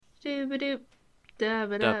Dooba-doop,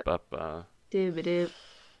 da-ba-da, Da-ba-ba. dooba-doop,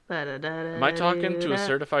 Am I talking to a ba-da-da-da-da-da.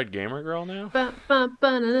 certified gamer girl now?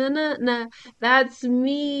 Ba-ba-ba-na-na-na. That's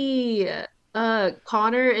me.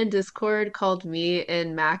 Connor in Discord called me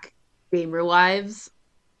in Mac Gamer Wives,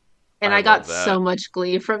 and I I got love so that. much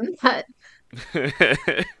glee from that.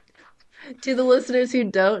 To the listeners who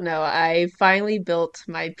don't know, I finally built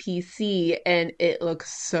my PC and it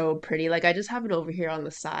looks so pretty. Like I just have it over here on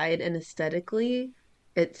the side, and aesthetically,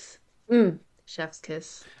 it's chef's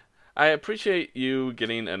kiss. I appreciate you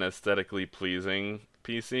getting an aesthetically pleasing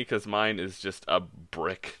PC because mine is just a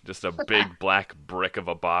brick, just a big black brick of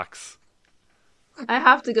a box. I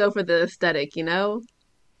have to go for the aesthetic, you know?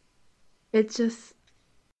 It just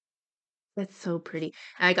it's so pretty.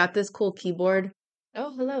 And I got this cool keyboard.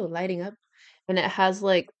 Oh, hello, lighting up. And it has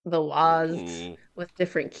like the WASD Ooh, with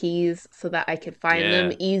different keys so that I could find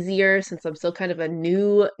them yeah, easier since I'm still kind of a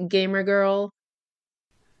new gamer girl.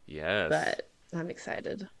 yes. But I'm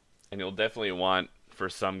excited. And you'll definitely want for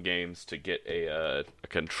some games to get a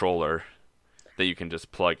controller that you can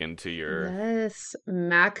just plug into your. Yes,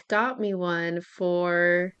 Mac got me one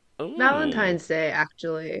for Ooh, Valentine's Day,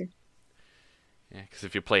 actually. yeah. Because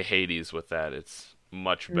if you play Hades with that, it's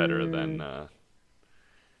much better than Mm,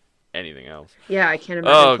 anything else. yeah, I can't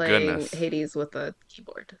imagine Oh playing goodness. Hades with a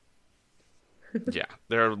keyboard. Yeah,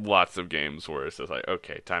 there are lots of games where it's just like,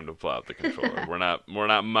 okay, time to pull out the controller. We're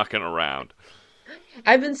not mucking around.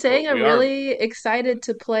 I've been saying But I'm we are. really excited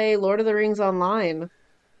to play Lord of the Rings online.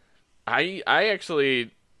 I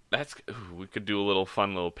actually that's ooh, we could do a little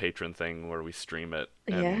fun little patron thing where we stream it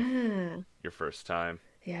and Yeah, your first time.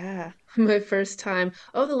 yeah. My first time.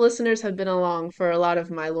 Oh, the listeners have been along for a lot of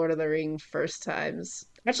my Lord of the Rings first times.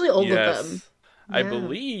 Actually, all of them. Yes, I Yeah,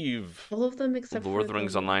 believe all of them except Lord for of the the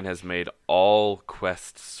Rings one. Online has made all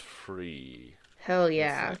quests free. Hell Let's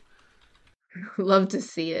yeah. see. Love to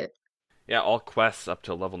see it. Yeah, all quests up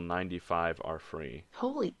to level 95 are free.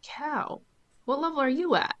 Holy cow. What level are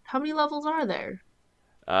you at? How many levels are there?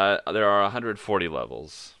 There are 140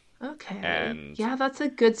 levels, Okay. and Yeah, that's a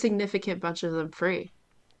good significant bunch of them free.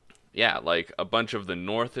 yeah, like a bunch of the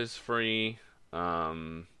North is free.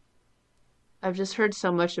 Um, I've just heard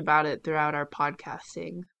so much about it throughout our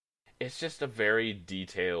podcasting. it's just a very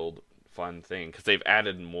detailed, fun thing because they've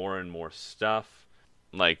added more and more stuff.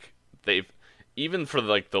 Like they've even for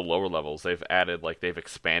like the lower levels, they've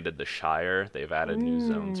expanded the Shire. They've added new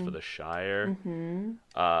zones for Mm. the Shire. Mm-hmm.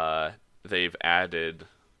 Uh, they've added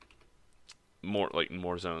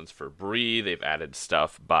more zones for Bree. They've added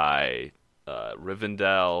stuff by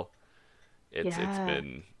Rivendell. It's Yeah.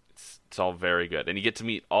 been it's all very good, and you get to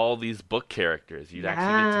meet all these book characters. You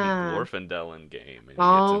actually get to meet Yeah. Glorfindel in game, and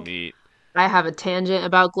you get to Oh, meet. I have a tangent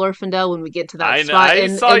about Glorfindel when we get to that spot I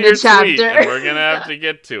saw in the your tweet, chapter. and we're gonna have to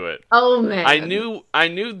get to it. Oh I man. knew I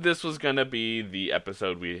knew this was gonna be the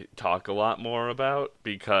episode we talk a lot more about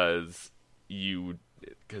you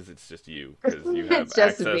because it's just you because It's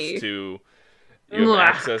just me. you have Mwah.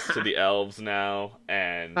 access to the elves now,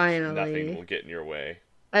 and nothing Finally. will get in your way.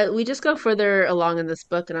 We just go further along in this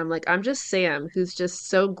book, and I'm like, I'm just Sam, who's just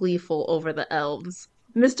so gleeful over the elves.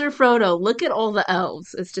 Mr. Frodo, look at all the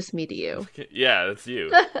elves. It's just me to you. Yeah, that's you.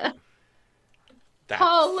 That's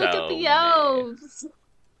Oh, look at so the me. elves.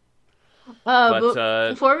 But But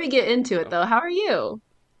before we get into it, though, how are you?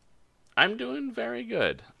 I'm doing very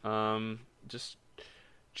good. Just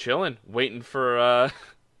chilling, waiting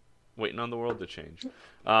on the world to change.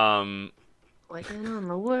 Um, Waiting on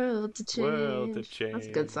the world to world to change. That's a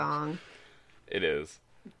good change. song. It is.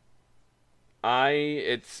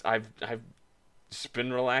 I've just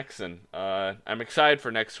been relaxing. I'm excited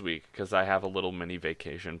for next week because I have a little mini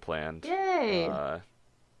vacation planned. Yay. Uh,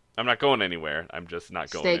 I'm not going anywhere. I'm just not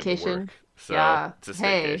going into Staycation. work. So Yeah. it's a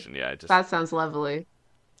Hey, staycation. Yeah, that sounds lovely.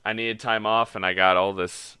 I needed time off, and I got all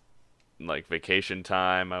this like vacation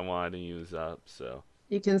time I wanted to use up. So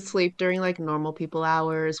You can sleep during like normal people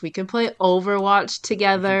hours. We can play Overwatch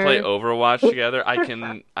we can play together. Overwatch together.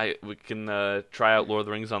 I we can try out Lord of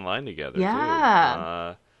the Rings online together too.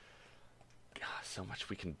 Yeah. God, so much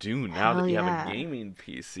we can do now Hell that you have a yeah. gaming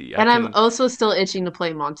PC. I And I'm can. also still itching to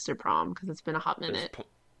play Monster Prom because it's been a hot There's minute.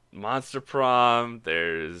 Monster Prom.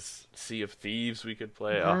 There's Sea of Thieves we could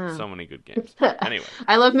play. Oh, Yeah. so many good games. Anyway,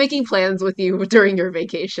 I love making plans with you during your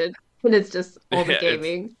vacation. And it's just all the yeah,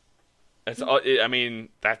 gaming. it's all. I mean,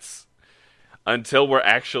 that's until we're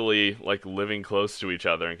actually like living close to each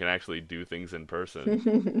other and can actually do things in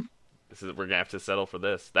person. We're gonna have to settle for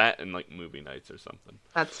that, and like movie nights or something.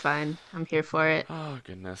 That's fine. I'm here for it. Oh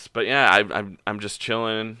goodness, but yeah, I'm just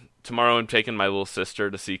chilling. Tomorrow, I'm taking my little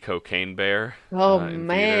sister to see Cocaine Bear Oh in theaters.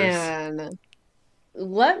 man.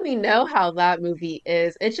 let me know how that movie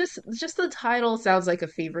is. Just the title sounds like a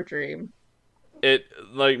fever dream. It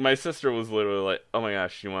like my sister was literally like, "Oh my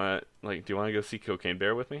gosh, do you want to go see Cocaine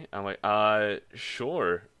Bear with me?" I'm like,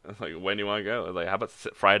 sure." I was like, when do you want to go? Like, how about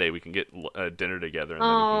Friday? We can get dinner together and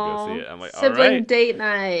then we can go see Oh, it. I'm like, all sibling right, date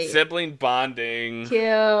night. sibling bonding, Cute.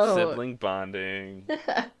 sibling bonding.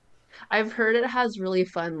 I've heard it has really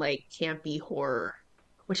fun, like campy horror,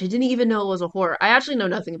 which I didn't even know it was a horror. I actually know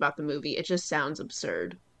nothing about the movie. It just sounds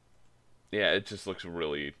absurd. Yeah, it just looks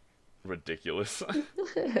really ridiculous.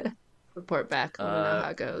 Report back. I want to know uh,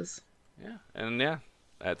 how it goes. yeah, and yeah,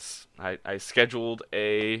 I scheduled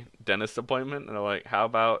a dentist appointment, and they're like, "How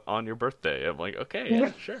about on your birthday?" I'm like, "Okay,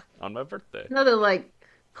 yeah, sure, on my birthday." Nothing like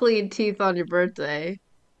clean teeth on your birthday.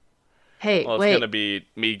 Hey, Well, it's wait, gonna be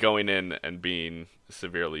me going in and being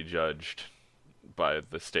severely judged by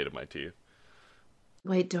the state of my teeth.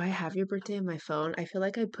 wait, do I have your birthday in my phone? I feel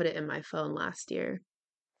like I put it in my phone last year.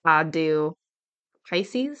 I do.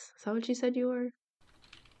 Pisces? Is that what you said you were?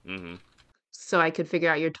 Hmm. So I could figure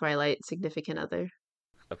out your Twilight significant other.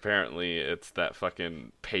 Apparently, it's that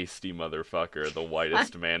fucking pasty motherfucker, the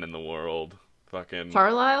whitest man in the world. Fucking,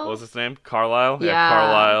 what was Carlisle? his name? Carlisle? Yeah, Yeah.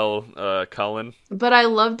 Carlisle, Cullen. But I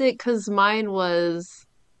loved it because mine was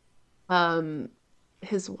um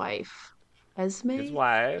his wife. His Esme?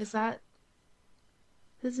 Is wife, that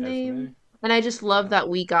his name? Esme. And I just love Oh, that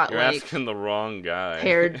we got you're like asking the wrong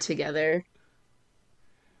guy. paired together.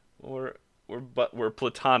 we're we're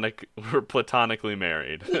platonic. We're platonically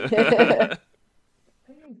married.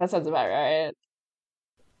 That sounds about right.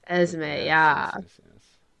 Esme, Yes, yeah. yes, yes,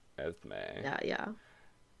 yes. Esme. Yeah, yeah.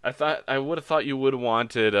 I would have thought you would have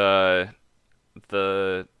wanted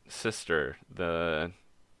the sister, the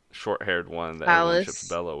short-haired one that everyone ships Alice.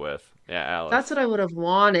 Bella with. Yeah, That's what Alice. I would have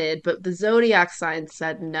wanted, but the zodiac sign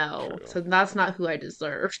said no. True. So that's not who I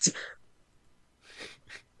deserved.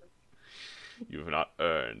 You have not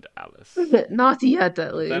earned Alice. Not yet,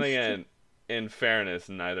 at But then least. again, in fairness,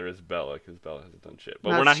 neither is Bella because Bella hasn't done shit.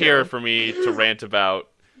 But we're That's not here true. for me to rant about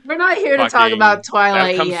We're not here to talk about fucking.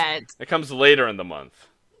 That Twilight comes. yet. That comes later in the month.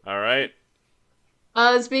 All right.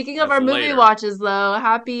 Speaking of That's our movie later. watches, though,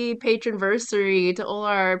 happy patronversary to all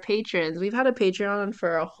our patrons. We've had a Patreon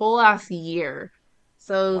for a whole ass year.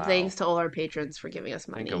 So Wow. thanks to all our patrons for giving us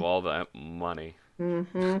Think of money. all that money.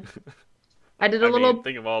 hmm I did a I mean, little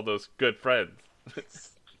think of all those good friends.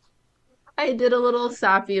 I did a little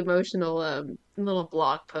sappy emotional little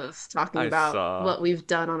blog post talking I about saw. what we've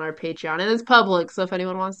done on our Patreon. And it's public, so if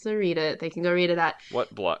anyone wants to read it, they can go read it at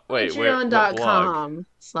What blog? Wait, where? What blog?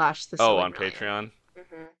 patreon.com/the Oh, silly on million. Patreon.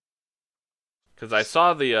 hmm Because I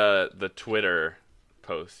saw the Twitter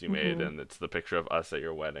post you made, hmm and it's the picture of us at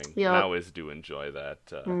your wedding, and I Yep. always do enjoy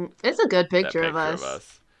It's a good that picture of picture of us.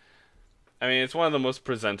 us. I mean, it's one of the most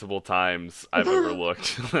presentable times I've ever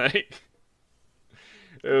looked. Like,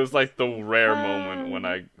 it was like the rare moment when Um,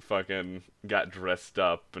 I fucking got dressed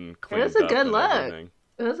up and it was cleaned a up good and look. everything.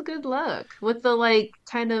 It was a good look with the like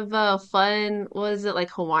kind of fun, what is it, like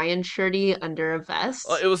Hawaiian shirty under a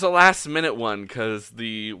Well, vest? it was a last minute one because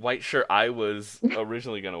the white shirt I was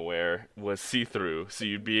originally gonna wear was see through, so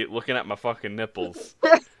you'd be looking at my fucking nipples.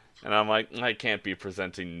 And I'm like, I can't be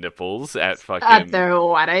presenting nipples at At fucking their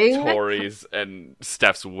wedding. Tori's and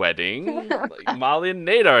Steph's wedding. Like, Molly and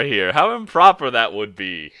Nate are here. How improper that would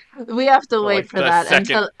be. We have to For wait like for that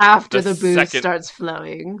until the after the booze second. starts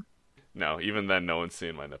flowing. No, even then, no one's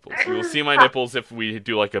seeing my nipples. You will see my nipples if we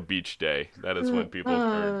do like a beach day. That is when people have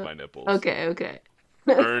earned Uh, my nipples. okay, okay.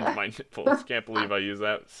 Earned my nipples. Can't believe I use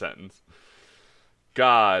that sentence.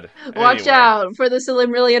 God. Watch Anyway. out for the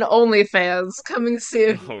Silmarillion OnlyFans coming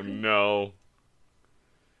soon. Oh no.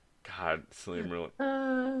 God, Slim really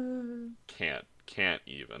Uh, can't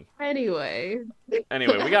even. anyway,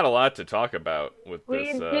 Anyway, we got a lot to talk about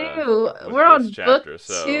we do. with We're this on book chapter.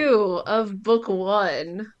 So, 2 of book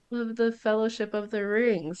 1 of the Fellowship of the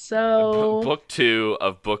Ring. So, book 2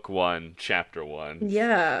 of book 1, chapter 1.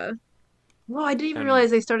 yeah. Oh, I didn't even And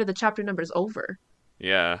realize they started the chapter numbers over.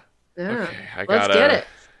 yeah. Yeah. Okay, Let's get it.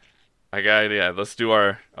 yeah, let's do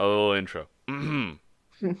our little intro.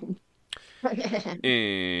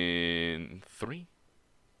 In 3,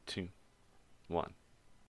 2, 1.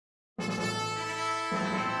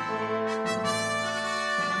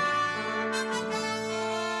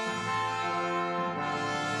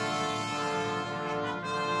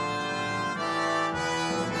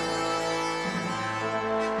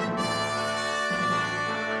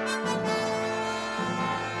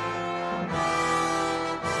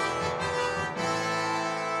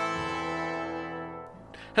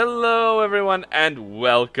 Hello, everyone, and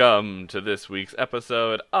welcome to this week's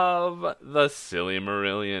episode of The Silly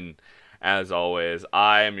Marillion. As always,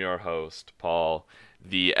 I am your host, Paul,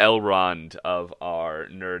 the Elrond of our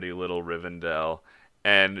nerdy little Rivendell.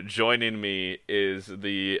 And joining me is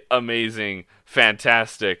the amazing,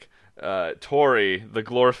 fantastic Tori, the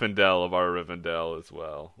Glorfindel of our Rivendell as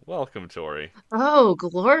well. Welcome, Tori. Oh,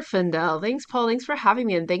 Glorfindel. Thanks, Paul. Thanks for having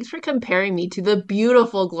me, and thanks for comparing me to the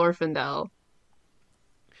beautiful Glorfindel.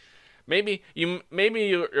 Maybe you're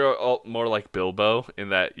more like Bilbo in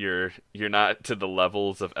that you're not to the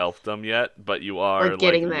levels of elfdom yet, but you We're are like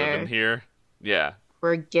getting living there. here. Yeah.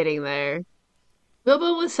 We're getting there.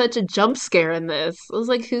 Bilbo was such a jump scare in this. I was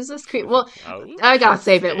like, who's this creep? Well, Oh, I gotta jump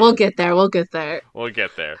save it. We'll scare. get there. We'll get there. We'll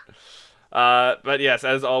get there. But yes,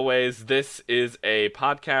 as always, this is a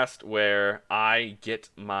podcast where I get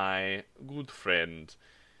my good friend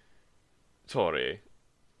Tori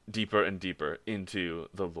deeper and deeper into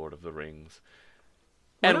the Lord of the Rings.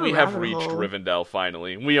 What And a we have rabbit reached hole. Rivendell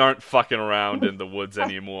finally. We aren't fucking around in the woods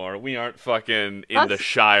anymore. We aren't fucking in the That's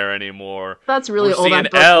Shire anymore. that's really We're all seeing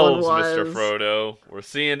that book one elves, Mr. was. Frodo. We're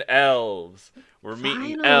seeing elves. We're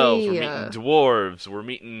meeting elves. We're Finally. meeting dwarves. We're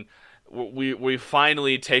meeting. We've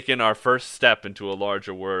finally taken our first step into a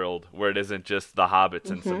larger world where it isn't just the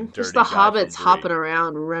hobbits and some Just the dirty guy from hobbits hopping Bree.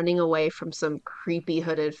 around, running away from some creepy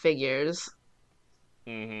hooded figures.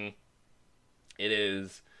 Mm-hmm. It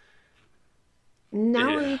is.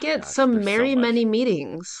 Now we get Gosh, some there's so merry many much.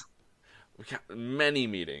 meetings. We got many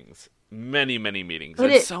meetings, many meetings, But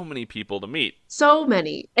and it so many people to meet. so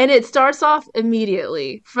many. And it starts off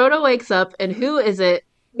immediately. Frodo wakes up, and who is it?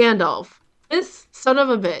 Gandalf. This son of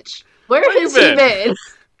a bitch. Where Where you has he been? been?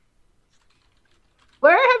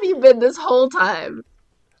 Where have you been this whole time?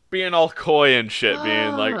 Being all coy and shit,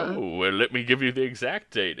 being like, Ah, "Oh, well, let me give you the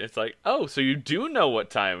exact date." It's like, "Oh, so you do know what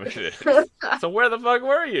time it is? So where the fuck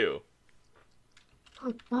were you?"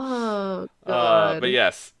 oh God. But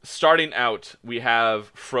yes, starting out, we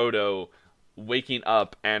have Frodo waking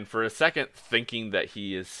up and for a second thinking that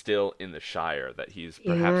he is still in the Shire, that he's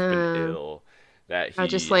perhaps been Yeah. ill, that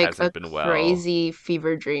Just he like a hasn't been well. crazy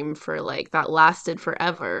fever dream for like that lasted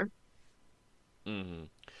forever. Mm-hmm. And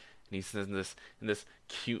he's in this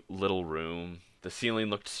cute little room. The ceiling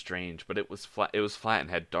looked strange, but it was flat. It was flat and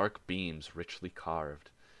had dark beams richly carved.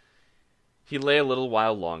 He lay a little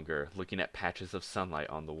while longer, looking at patches of sunlight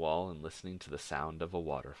on the wall and listening to the sound of a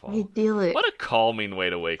waterfall. Idyllic. What a calming way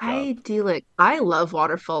to wake up. Idyllic. I love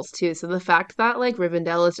waterfalls too. So the fact that like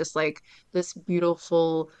Rivendell is just like this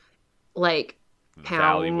beautiful like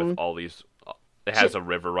Valley with town, all these. It j has a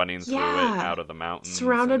river running through it yeah, out of the mountains, and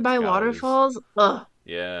surrounded it's by got all these. waterfalls. Ugh,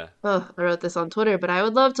 Yeah, ugh. I wrote this on Twitter, but I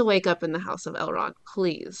would love to wake up in the House of Elrond,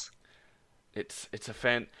 please. it's a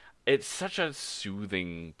fan. It's such a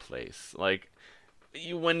soothing place. Like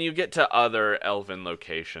when you get to other elven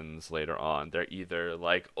locations later on, they're either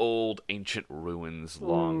like old ancient ruins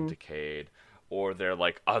long Mm, decayed, or they're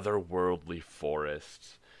like otherworldly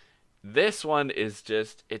forests. This one is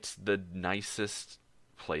just, it's the nicest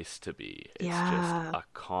place to be. It's just yeah. a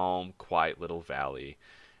calm, quiet little valley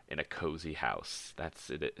in a cozy house. That's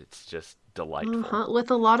it. It's just delightful. Uh-huh.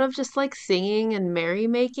 With a lot of just like singing and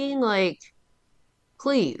merrymaking, like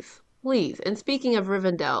please, please. And speaking of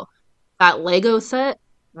Rivendell, that Lego set,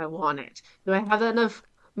 I want it. Do I have that enough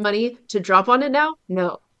money to drop on it now?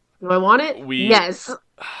 No. Do I want it? We Yes.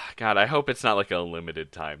 God, I hope it's not like a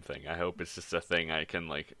limited time thing. I hope it's just a thing I can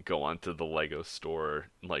like go onto the Lego store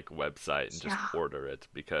like website and just Yeah, order it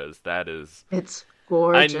because that is. it's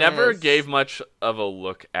I never gorgeous. gave much of a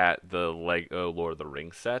look at the Lego Lord of the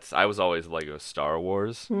Rings sets. I was always Lego Star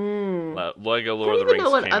Wars. Hmm. Lego I Lord don't of the even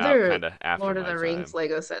know Rings what came out other kind of after Lord of my the Rings time.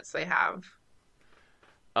 Lego sets they have.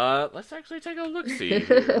 Let's actually take a look see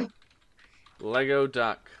here.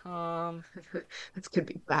 Lego.com This could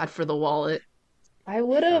be bad for the wallet. I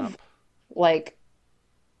would have shop. like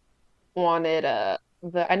wanted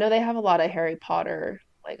I know they have a lot of Harry Potter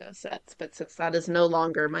Lego sets, but since that is no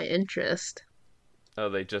longer my interest, Oh,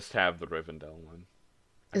 they just have the Rivendell one.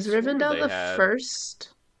 I is swore Rivendell they the had.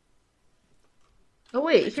 first? Oh I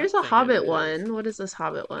wait, here's don't a think it Hobbit is. one. What is this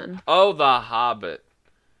Hobbit one? Oh, the Hobbit.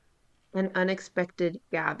 An unexpected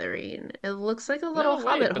gathering. It looks like a little No,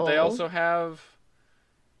 Hobbit wait, but hole. they also have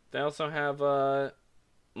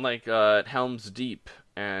like Helm's Deep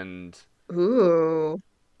and Ooh.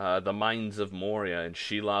 the Mines of Moria and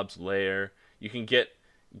Shelob's Lair. You can get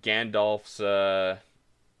Gandalf's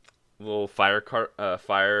little firework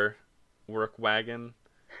wagon.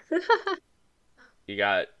 You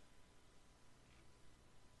got.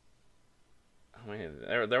 Oh man,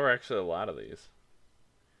 there were actually a lot of these.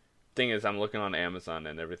 Thing is, I'm looking on Amazon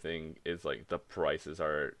and everything is like the prices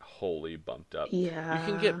are wholly bumped up. You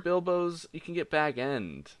can Yeah. get Bilbo's. You can get Bag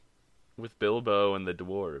End with Bilbo and the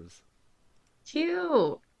dwarves. Cute.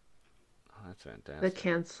 Oh, that's The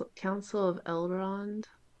fantastic. Council of Elrond.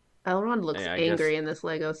 Elrond looks Yeah, I guess angry in this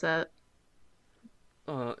Lego set.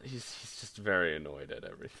 he's just very annoyed at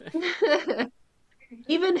everything.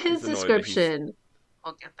 Even his He's annoyed that he's description.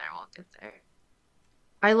 We'll get there, we'll get there.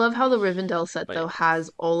 I love how the Rivendell set like though has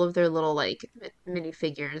all of their little like mini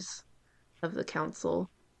figures of the council.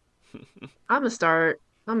 I'm gonna start.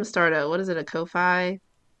 I'm gonna start a what is it? A Ko-fi,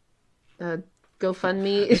 a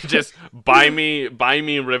GoFundMe. just buy me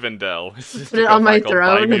Rivendell. It's just Put a it on my GoFundMe called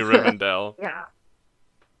Buy throne. Me Rivendell. Yeah.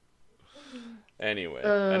 Anyway,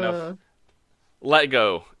 enough Uh.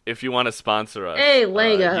 Lego. If you want to sponsor us, Hey,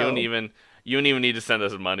 Lego. you don't even need to send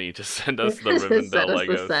us money. Just send us the Send Rivendell us the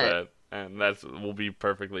Lego set. set, and we'll be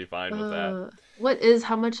perfectly fine with that.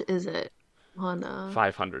 How much is it on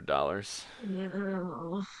 $500.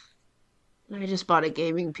 yeah. I just bought a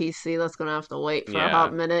gaming PC. That's gonna have to wait for a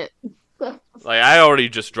hot Yeah, minute. like I already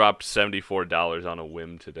just dropped $74 on a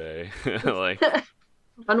whim today. like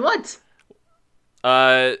On what?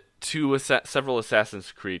 several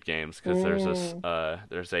Assassin's Creed games because Mm.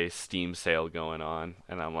 there's a Steam sale going on,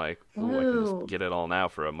 and I'm like, ooh, I can just Oh, get it all now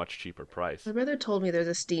for a much cheaper my price. brother told me there's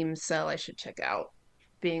a Steam sale I should check out,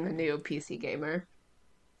 being a new PC gamer.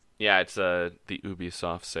 Yeah, it's the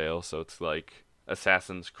Ubisoft sale, so it's like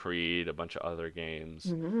Assassin's Creed, a bunch of other games.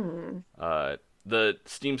 Mm. Uh, the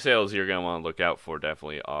Steam sales you're gonna want to look out for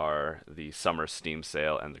definitely are the summer Steam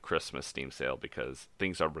sale and the Christmas Steam sale because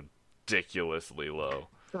things are ridiculously low.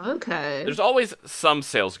 Okay. There's always some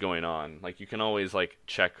sales going on. Like you can always like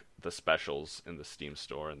check the specials in the Steam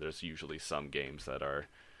store, and there's usually some games that are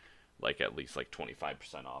like at least like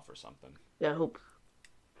 25% off or something. Dope.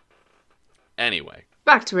 Anyway,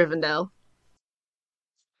 Back to Rivendell.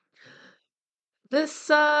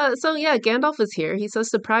 So yeah, Gandalf is here. He says,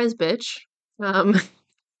 surprise, bitch. Um,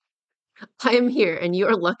 I am here, and you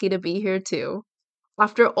are lucky to be here too.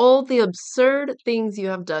 After all the absurd things you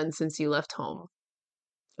have done since you left home.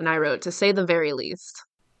 And I wrote, to say the very least.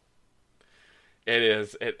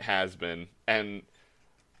 it has been, and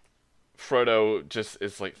Frodo just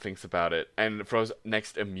is like thinks about it, and Frodo's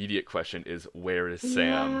next immediate question is, "Where is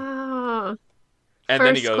Sam?" Yeah. And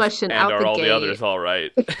then he First goes, question "And out are the all the gate. others all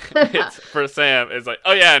right?" It's for Sam. It's like,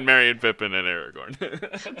 "Oh yeah, and Merry and Pippin and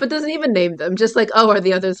Aragorn." But doesn't even name them. Just like, oh, are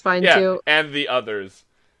the others fine Yeah, too? and the others.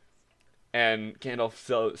 And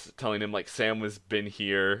Gandalf telling him like Sam was been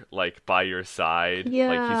here like by your side, like he's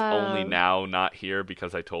only Yeah. now not here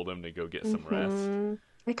because I told him to go get some rest.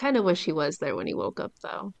 I kind of wish he was there when he woke up,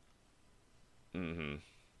 though. Hmm.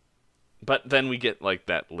 But then we get like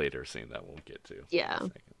that later scene that we'll get to in a Yeah.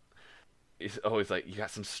 second. He's always like, "You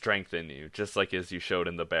got some strength in you, just like as you showed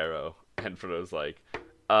in the barrow." And Frodo's like,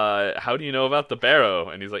 how do you know about the barrow?"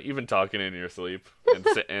 And he's like, "You've been talking in your sleep."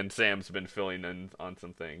 And Sam's been filling in on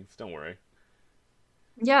some things. Don't worry.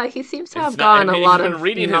 Yeah, he seems to It's have not, gotten and a he's lot been of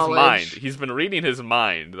reading his mind. knowledge. He's been reading his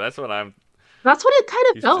mind. That's what I'm. That's what it kind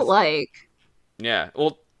of He's felt just, like. yeah.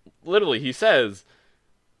 Well, literally, he says,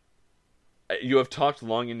 "You have talked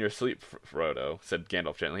long in your sleep, Frodo," said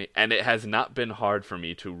Gandalf gently, "and it has not been hard for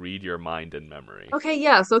me to read your mind and memory." Okay,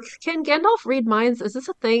 yeah, so can Gandalf read minds? Is this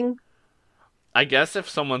a thing? I guess if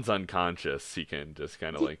someone's unconscious, he can just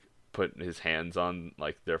kind of like put his hands on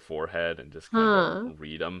like their forehead and just kind of Huh.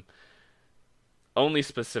 read them. Only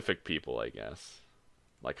specific people, I guess,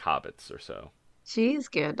 like hobbits or so. Jeez,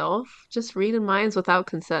 Gandalf. Just reading minds without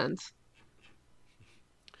consent.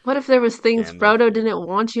 What if there was things Gandalf. Frodo didn't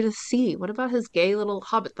want you to see? What about his gay little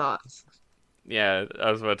hobbit thoughts? Yeah,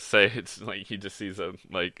 I was about to say it's like he just sees a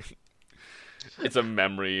like it's a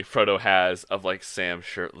memory Frodo has of like Sam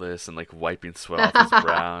shirtless and like wiping sweat off his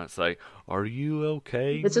brow. It's like, "Are you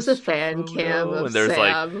okay, It's just a Mister fan cam Frodo?" of And there's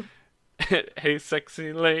like, Sam. "Hey,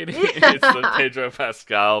 sexy lady." It's the Yeah. Pedro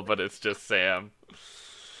Pascal, but it's just Sam.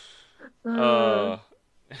 Uh, Uh,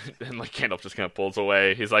 and like Gandalf just kind of pulls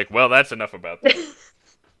away. He's like, "Well, that's enough about that."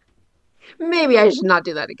 maybe I should not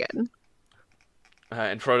do that again.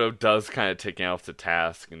 And Frodo does kind of take Gandalf to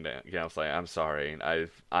task, and Gandalf's like, "I'm sorry,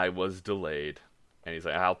 I was delayed." And he's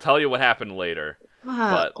like, "I'll tell you what happened later." But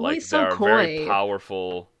like Always there so are very coy.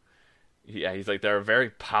 powerful, yeah, he's like, there are very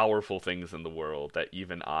powerful things in the world that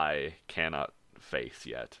even I cannot face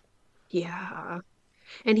yet. Yeah.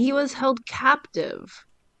 And he was held captive.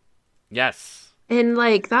 Yes. And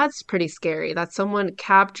like that's pretty scary. That someone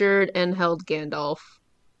captured and held Gandalf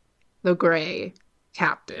the Grey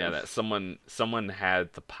Yeah, that captive. someone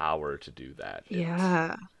had the power to do that.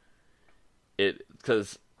 Yeah. It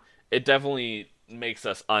because it definitely makes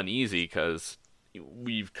us uneasy because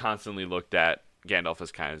we've constantly looked at Gandalf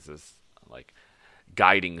as kind of this like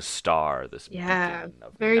guiding star, this Yeah, beacon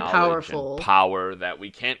of very knowledge and powerful. power that we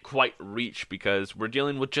can't quite reach because we're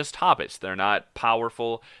dealing with just hobbits. They're not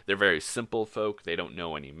powerful. They're very simple folk. They don't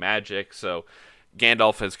know any magic. So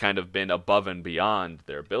Gandalf has kind of been above and beyond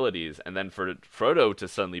their abilities. And then for Frodo to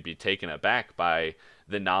suddenly be taken aback by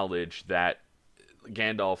the knowledge that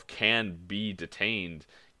Gandalf can be detained,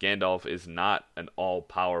 Gandalf is not an all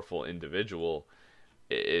powerful individual,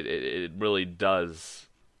 it really does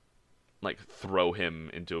like throw him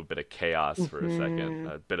into a bit of chaos for a second, Hmm.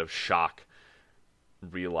 a bit of shock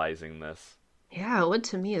realizing this. Yeah, it would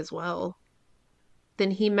to me as well.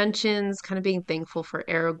 Then he mentions kind of being thankful for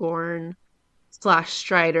Aragorn slash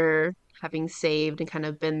Strider having saved and kind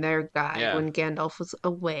of been their guide Yeah, when Gandalf was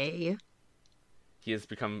away. he has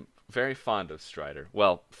become very fond of Strider.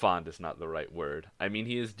 Well, fond is not the right word. I mean,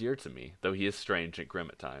 he is dear to me, though he is strange and grim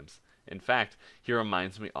at times. In fact, he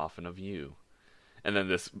reminds me often of you. And then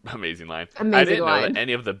this amazing line. I Amazing didn't know that line.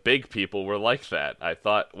 any of the big people were like that. I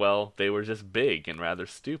thought, well, they were just big and rather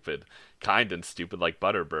stupid. Kind and stupid like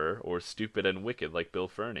Butterbur, or stupid and wicked like Bill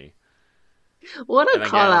Ferny. What a And then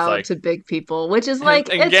call Gandalf's out like, to big people, which is and, like,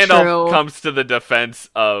 and it's Gandalf true comes to the defense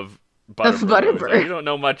of of Butterbur, though. He's like, Butterbur. you don't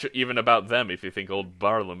know much even about them if you think old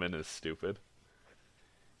Barlaman is stupid.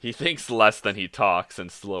 He thinks less than he talks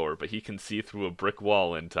and slower, but he can see through a brick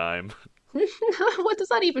wall in time. What does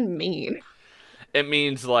that even mean? It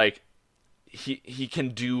means like he can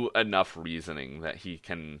do enough reasoning that he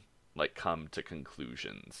can like come to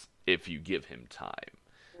conclusions if you give him time.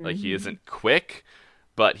 Like he Mhm. isn't quick,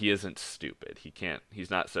 but he isn't stupid. He's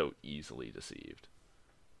not so easily deceived.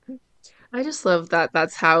 I just love that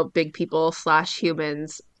that's how big people slash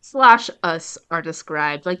humans slash us are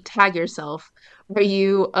described. Like, tag yourself. Are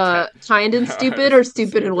you Te- kind and stupid or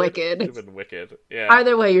stupid and stupid, wicked? stupid and wicked. Yeah.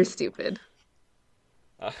 Either way, you're stupid.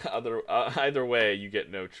 Either way, you get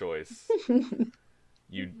no choice.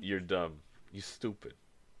 You're dumb. You stupid.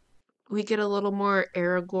 We get a little more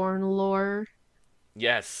Aragorn lore.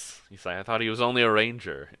 Yes. He's like, I thought he was only a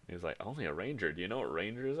ranger. He's like, only a ranger? Do you know what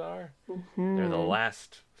rangers are? They're the Hmm.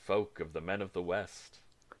 last folk of the men of the West.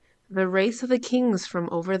 The race of the kings from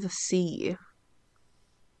over the sea.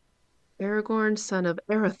 Aragorn, son of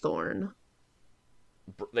Arathorn.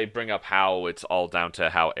 They bring up how it's all down to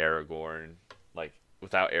how Aragorn, like,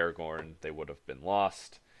 without Aragorn, they would have been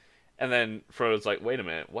lost. And then Frodo's like, wait a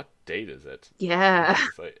minute, what date is it? Yeah.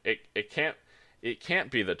 He's like, it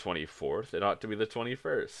can't be the 24th. It ought to be the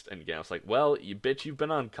 21st. And Gandalf's like, well, you bitch, you've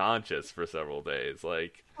been unconscious for several days.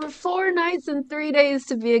 Like, For 4 nights and 3 days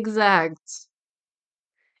to be exact.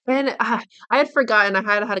 And I had forgotten. I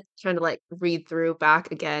had to kind of like read through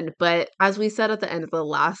back again. But as we said at the end of the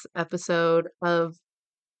last episode of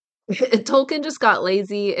Tolkien just got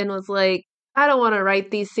lazy and was like, I don't want to write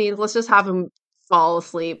these scenes. Let's just have him fall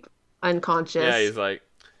asleep yeah, unconscious. he's like,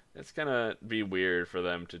 it's gonna be weird for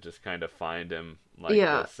them to just kind of find him like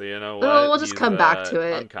Yeah. this. So you know Oh, what? we'll just He's come back to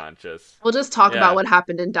it. unconscious. We'll just talk about Yeah, what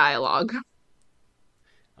happened in dialogue.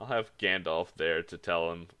 I'll have Gandalf there to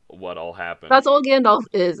tell him what all happened. That's all Gandalf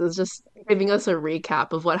is just giving us a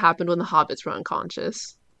recap of what happened when the hobbits were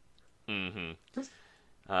unconscious. Mm-hmm.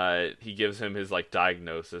 He gives him his like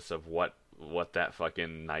diagnosis of what that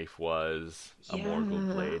fucking knife was, a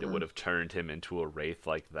Morgul blade. It Yeah. would have turned him into a wraith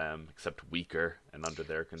like them, except weaker and under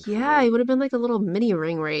their Yeah, he control. would have been like a little mini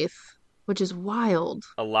ring wraith, which is wild.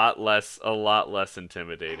 A lot less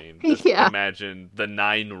intimidating. Just Yeah. imagine the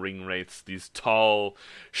 9 ring wraiths, these tall,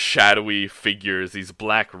 shadowy figures, these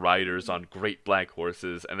black riders on great black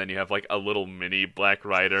horses, and then you have like a little mini black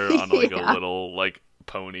rider on like a Yeah. little like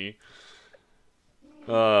pony.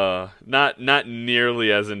 Not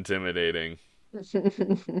nearly as intimidating.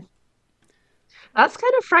 That's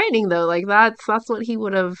kind of frightening though. Like that's what he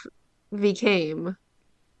would have became.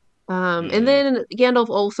 And Mm-hmm. then Gandalf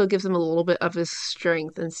also gives him a little bit of his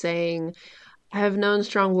strength and saying, I have known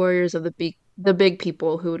strong warriors of the big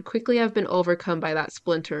people who would quickly have been overcome by that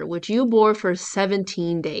splinter, which you bore for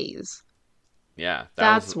 17 days. Yeah,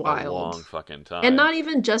 that was That's a wild. long fucking And time. not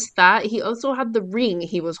even just that, he also had the ring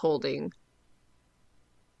he was holding.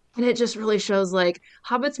 And it just really shows like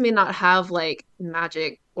hobbits may not have like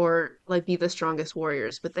magic or like be the strongest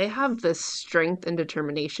warriors, but they have this strength and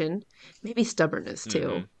determination, maybe stubbornness too.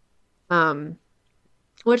 Mm-hmm. Um,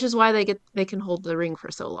 which is why they can hold the ring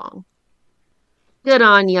for so long. Good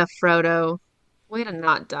on ya, Frodo. Way to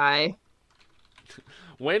not die.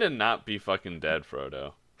 Way to not be fucking dead,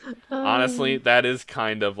 Frodo. Honestly, Um, that is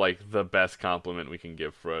kind of like the best compliment we can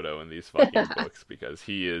give Frodo in these fucking books because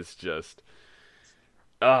he is just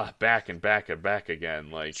back and back and back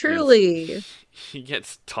again. Like truly. he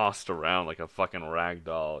gets tossed around like a fucking rag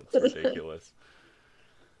doll. It's ridiculous.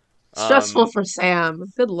 Stressful Um, for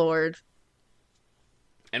Sam. Good Lord.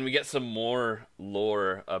 and we get some more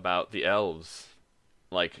lore about the elves,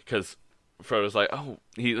 like because Frodo's like, oh,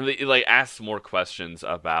 he like asks more questions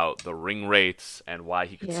about the ring wraiths and why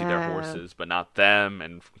he could see their Yeah. horses but not them,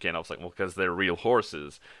 and Gandalf's like, well, because they're real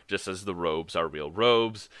horses, just as the robes are real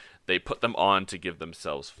robes. They put them on to give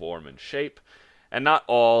themselves form and shape, and not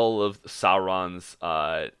all of Sauron's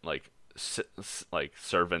like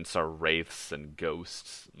servants are wraiths and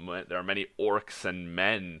ghosts. There are many orcs and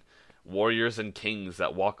men, warriors and kings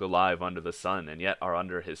that walk alive under the sun and yet are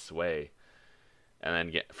under his sway. And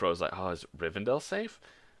then Frodo's like, "Oh, is Rivendell safe?"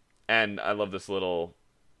 And I love this little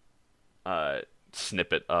uh,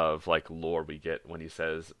 snippet of like lore we get when he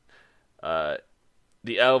says, uh,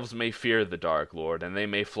 "The elves may fear the Dark Lord, and they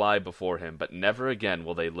may fly before him, but never again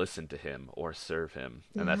will they listen to him or serve him."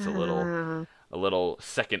 And that's Yeah. a little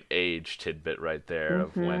second age tidbit right there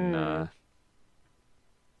of Hmm.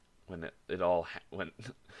 when it all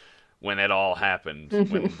when it all happened,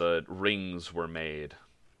 when the rings were made,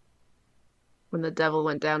 When the devil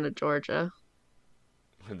went down to Georgia.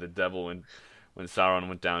 when the devil when Sauron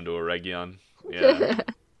went down to Eregion. Yeah,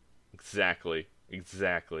 exactly,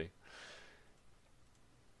 exactly.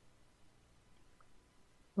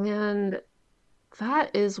 And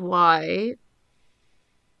that is why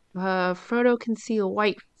Frodo can see a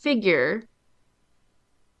white figure,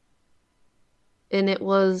 and it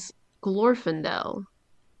was Glorfindel.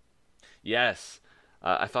 Yes,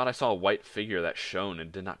 I thought I saw a white figure that shone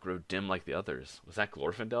and did not grow dim like the others. Was that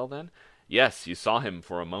Glorfindel then? Yes, you saw him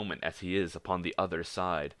for a moment as he is upon the other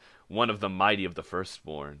side, one of the mighty of the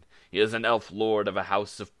firstborn. He is an elf lord of a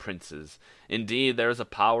house of princes. Indeed, there is a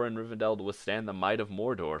power in Rivendell to withstand the might of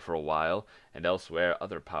Mordor for a while, and elsewhere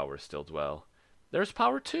other powers still dwell. There is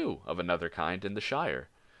power, too, of another kind in the Shire.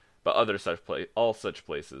 But all such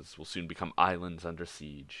places will soon become islands under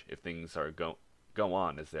siege if things go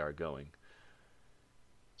on as they are going.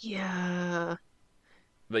 Yeah.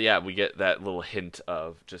 But yeah, we get that little hint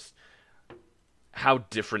of just how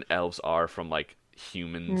different elves are from like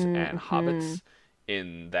humans and Hmm. hobbits,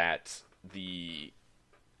 in that the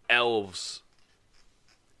elves,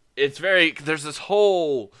 it's very, there's this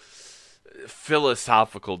whole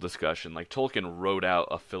philosophical discussion. Like Tolkien wrote out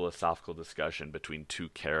a philosophical discussion between two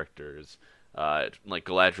characters, like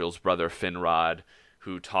Galadriel's brother Finrod,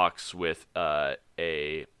 who talks with uh,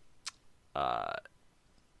 a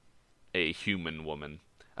human woman.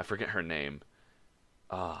 I forget her name.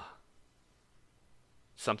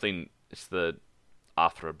 Something. It's the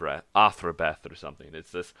Athrabeth or something.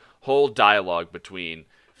 It's this whole dialogue between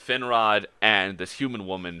Finrod and this human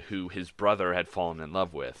woman who his brother had fallen in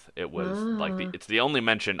love with. It was like Ah. it's the only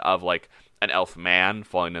mention of like an elf man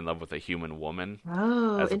falling in love with a human woman,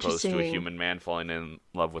 Oh, as opposed to a interesting. human man falling in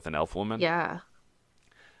love with an elf woman. Yeah.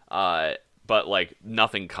 Uh, but like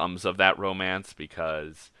nothing comes of that romance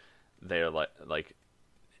because they're like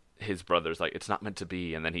his brother's like, it's not meant to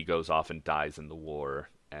be, and then he goes off and dies in the war,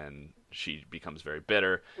 and she becomes very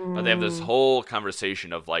bitter. But they have this Mm. whole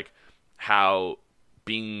conversation of like how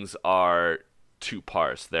beings are two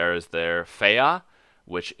parts. There's their Fea,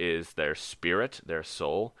 which is their spirit, their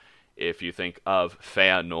soul. If you think of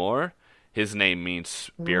Feanor, his name means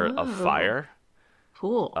spirit of Oh, fire.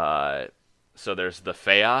 cool. Uh, so there's the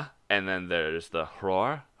Fea, and then there's the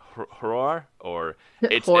Hror, or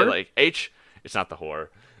Whore? like H. It's not the whore.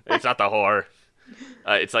 It's not the whore.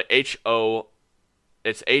 It's like H-O.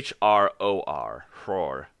 It's Hror,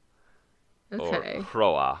 Hror, or Okay.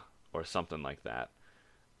 Hroa, or something like that,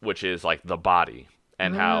 which is like the body,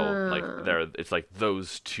 and how like Ah. there it's like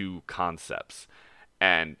those two concepts,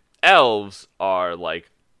 and elves are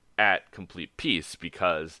like at complete peace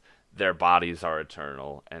because their bodies are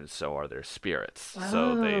eternal and so are their spirits.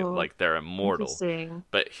 So Oh, they're immortal. interesting.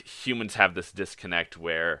 But humans have this disconnect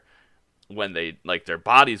where when they like their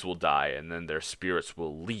bodies will die and then their spirits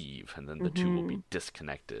will leave and then the two will be Hmm.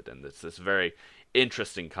 disconnected, and it's this very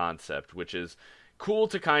interesting concept which is cool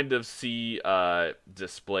to kind of see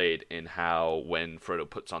displayed in how when Frodo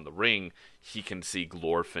puts on the ring he can see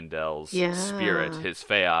Glorfindel's spirit, Yeah. his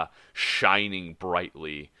Fea, shining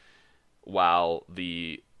brightly, while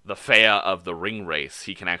the Fea of the ring race,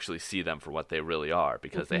 he can actually see them for what they really are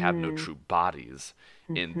because they have no Hmm. true bodies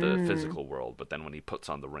in the Hmm. physical world. But then when he puts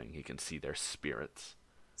on the ring, he can see their spirits.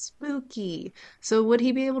 Spooky. So would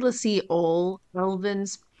he be able to see all elven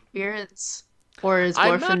spirits, or is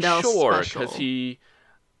I'm not Glorfindel sure because special?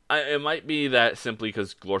 it might be that simply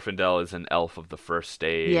because Glorfindel is an elf of the first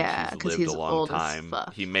stage. Yeah, He's because lived a he's long old as time.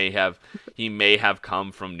 fuck. He may have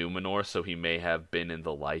come from Numenor, so he may have been in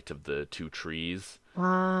the light of the two trees.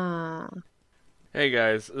 Ah. Hey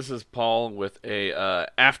guys, this is Paul with a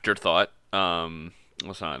afterthought.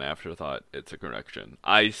 Well, it's not an afterthought; it's a correction.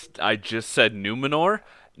 I just said Numenor.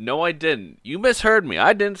 No, I didn't. You misheard me.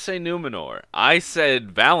 I didn't say Numenor. I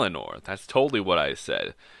said Valinor. That's totally what I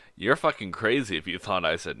said. You're fucking crazy if you thought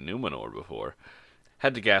I said Numenor before.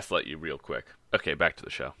 Had to gaslight you real quick. Okay, back to the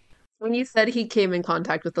show. When you said he came in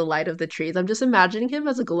contact with the light of the trees, I'm just imagining him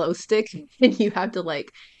as a glow stick, and you have to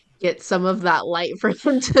like get some of that light for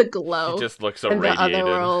him to He glow just looks in the other irradiated.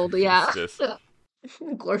 world. He's Yeah. just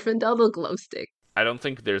Glorfindel the glow stick. I don't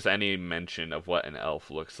think there's any mention of what an elf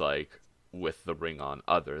looks like with the ring on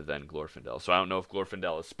other than Glorfindel. So I don't know if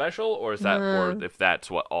Glorfindel is special or Uh, if that's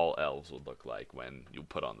what all elves would look like when you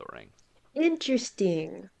put on the ring.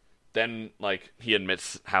 Interesting. Then like he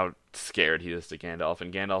admits how scared he is to Gandalf,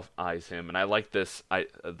 and Gandalf eyes him, and I like this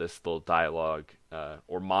little dialogue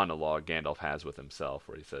or monologue Gandalf has with himself,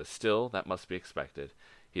 where he says, "Still, that must be expected.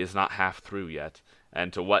 He is not half through yet,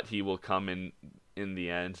 and to what he will come in the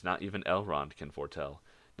end, not even Elrond can foretell.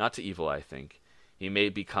 Not to evil, I think. He may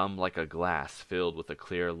become like a glass filled with a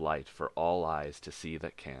clear light for all eyes to see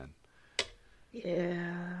that can."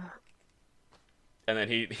 Yeah. And then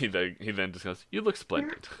he then just goes, "You look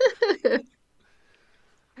splendid."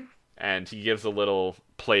 And he gives a little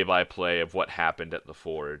play-by-play of what happened at the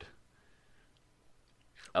ford,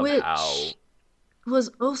 of how Which was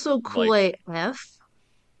also cool like AF.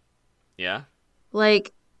 yeah.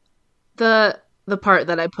 Like the part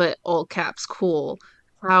that I put all caps cool.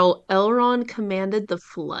 How Elrond commanded the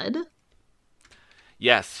flood.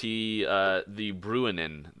 Yes, he the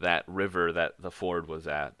Bruinen, that river that the ford was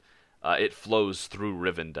at, it flows through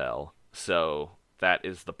Rivendell. So that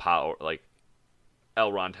is the power, like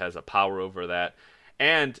Elrond has a power over that.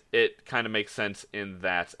 And it kind of makes sense in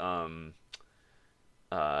that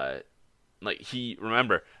uh like he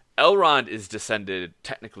remember Elrond is descended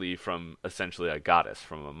technically from essentially a goddess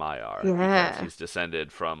from a Maiar because Yeah. he's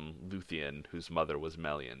descended from Luthien, whose mother was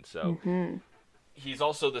Melian. So Mm-hmm. he's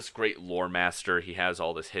also this great lore master. He has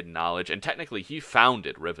all this hidden knowledge, and technically he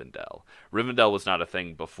founded Rivendell. Rivendell was not a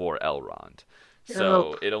thing before Elrond, Dope.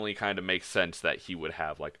 so it only kind of makes sense that he would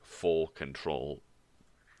have like full control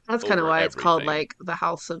That's kind of over why it's called everything. like the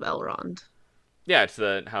House of Elrond. Yeah, it's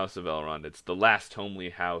the House of Elrond. It's the last homely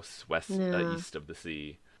house west Yeah. east of the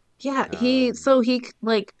sea. Yeah, he Um, so he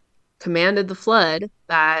like commanded the flood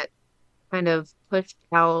that kind of pushed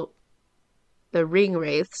out the ring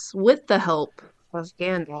wraiths with the help of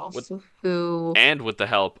with Gandalf, who and with the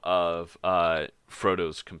help of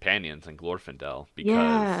Frodo's companions and Glorfindel, because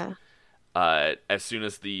yeah. as soon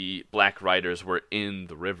as the Black Riders were in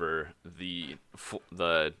the river, the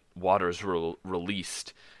waters were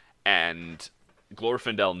released, and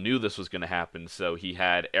Glorfindel knew this was going to happen, so he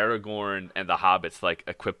had Aragorn and the hobbits like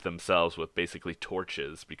equip themselves with basically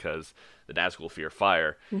torches because the Nazgul fear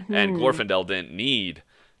fire, and Hmm. Glorfindel didn't need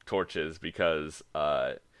torches because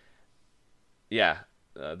yeah,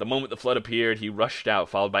 the moment the flood appeared, he rushed out,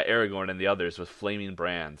 followed by Aragorn and the others with flaming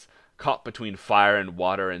brands. Caught between fire and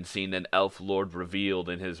water and seen an elf lord revealed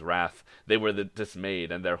in his wrath, they were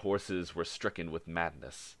dismayed, and their horses were stricken with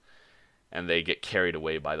madness. And they get carried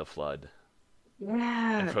away by the flood.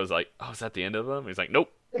 And Yeah. Frodo's like, "Oh, is that the end of them?" He's like,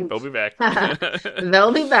 "Nope, they'll be back."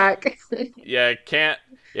 They'll be back. yeah,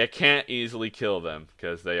 can't easily kill them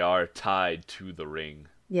because they are tied to the ring.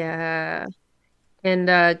 Yeah. And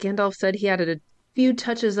Gandalf said he added a few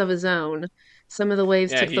touches of his own. Some of the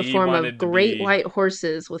waves Yeah, took the he form of wanted to great be white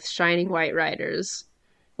horses with shining white riders,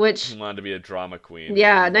 he which, wanted to be a drama queen.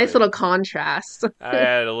 yeah, He's nice like, little contrast. I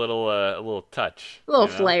had a little touch, A little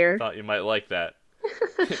you know. flair. Thought you might like that.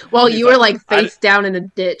 While He's you were like, like face down in a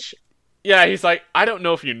ditch. yeah. He's like, I don't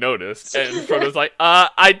know if you noticed, and Frodo's like,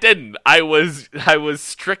 I didn't. I was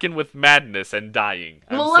stricken with madness and dying.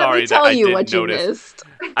 I'm Well, let me sorry that tell I you didn't what you notice. missed.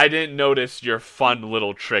 I didn't notice your fun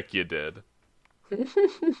little trick you did.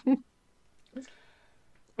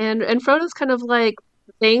 And Frodo's kind of like,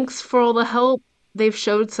 thanks for all the help. They've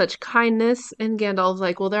showed such kindness. And Gandalf's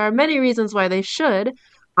like, well, there are many reasons why they should.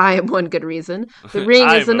 I am one good reason. The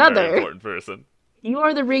ring is I'm a very another. important person. You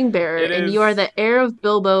are the ring bearer, It and you are is. the heir of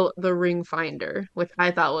Bilbo, the ring finder, which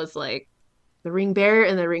I thought was like the ring bearer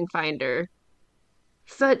and the ring finder.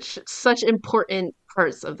 Such important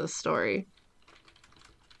parts of the story.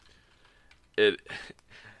 It.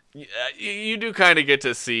 You do kind of get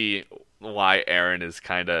to see why Aaron is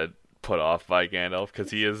kind of put off by Gandalf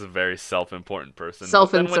because he is a very self-important person.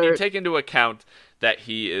 But then when you Self-insert. take into account that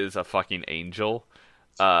he is a fucking angel,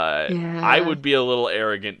 I Yeah. would be a little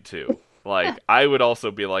arrogant too. Like I would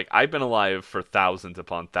also be like, I've been alive for thousands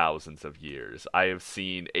upon thousands of years. I have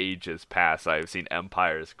seen ages pass. I have seen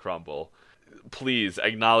empires crumble. please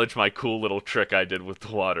acknowledge my cool little trick I did with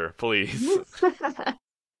the water, please.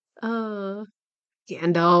 Oh,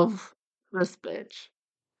 Gandalf, this bitch.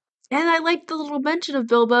 And I like the little mention of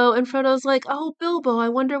Bilbo, and Frodo's like, "Oh, Bilbo, I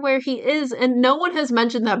wonder where he is." And no one has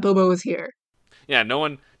mentioned that Bilbo is here. Yeah, no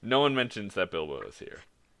one mentions that Bilbo is here.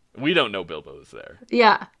 We don't know Bilbo is there.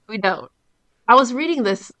 Yeah, we don't. I was reading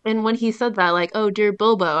this, and when he said that, like, "Oh, dear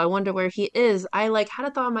Bilbo, I wonder where he is," I like had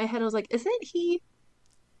a thought in my head. I was like, "Isn't he?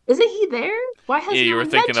 Isn't he there? Why Yeah, has you no were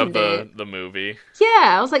one thinking of mentioned the it?" the movie.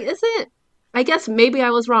 Yeah, I was like, "Isn't?" I guess maybe I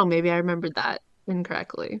was wrong. Maybe I remembered that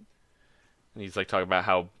incorrectly. And he's like talking about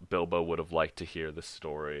how Bilbo would have liked to hear this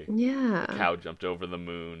story. The Yeah. cow jumped over the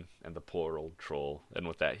moon, and the poor old troll. And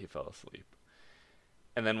with that, he fell asleep.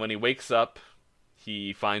 And then when he wakes up,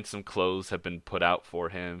 he finds some clothes have been put out for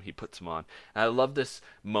him. He puts them on. And I love this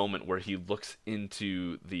moment where he looks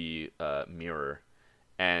into the mirror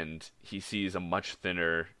and he sees a much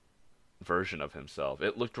thinner version of himself.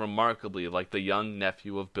 It looked remarkably like the young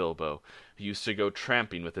nephew of Bilbo, who used to go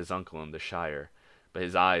tramping with his uncle in the Shire. But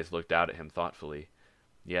his eyes looked out at him thoughtfully.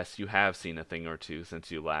 Yes, you have seen a thing or two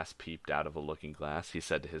since you last peeped out of a looking glass, he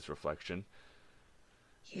said to his reflection.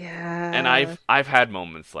 And Yeah. I've had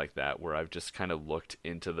moments like that where I've just kind of looked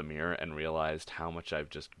into the mirror and realized how much I've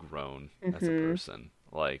just grown as a Mm-hmm. person.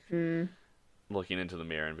 Like Mm. looking into the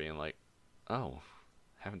mirror and being like, "Oh,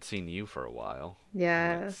 haven't seen you for a while." And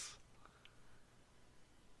Yeah. it's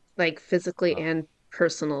Like physically oh, and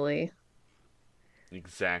personally.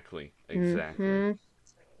 exactly, exactly. Mm-hmm.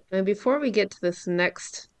 And before we get to this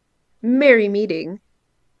next merry meeting,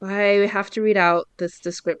 I have to read out this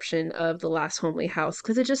description of the last homely house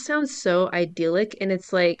because it just sounds so idyllic, and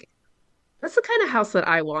it's like that's the kind of house that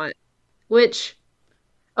I want, which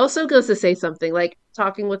also goes to say something like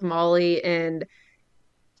talking with Molly, and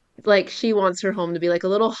like she wants her home to be like a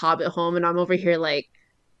little hobbit home, and I'm over here like,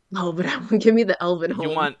 oh, but I want give me the elven You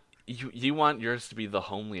home. want you want yours to be the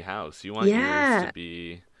homely house. You want yours to Yeah,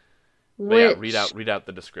 be. But yeah, which read out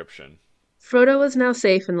the description. Frodo was now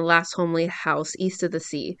safe in the last homely house east of the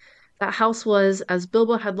sea. That house was, as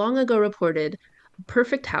Bilbo had long ago reported, a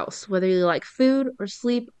perfect house, whether you like food, or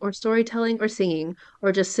sleep, or storytelling, or singing,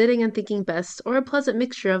 or just sitting and thinking best, or a pleasant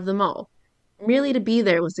mixture of them all. Merely to be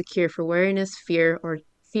there was the cure for weariness, fear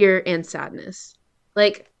and sadness.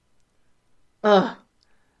 Like, ugh,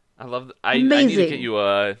 I need to get amazing. you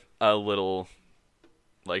a little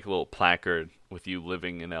little placard with you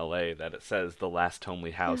living in LA that it says the last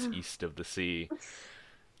homely house Yeah. east of the sea,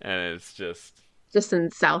 and Just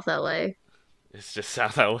in South LA. it's just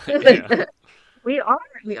South LA. Yeah, We are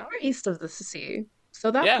east of the sea.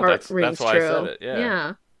 So that yeah, part that's rings why I said true. it. Yeah,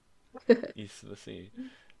 Yeah. east of the sea.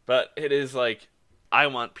 But it is like I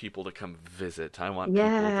want people to come visit. I want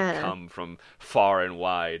people to Yeah. come from far and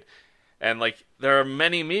wide, and like there are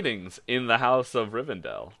many meetings in the house of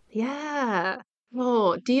Rivendell. Yeah.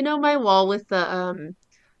 Oh, do you know my wall with the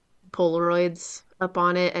Polaroids up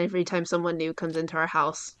on it? Every time someone new comes into our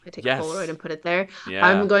house, I take a Polaroid Yes, and put it there.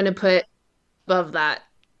 I'm yeah. going to put above that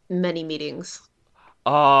many meetings.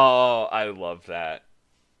 Oh, I love that.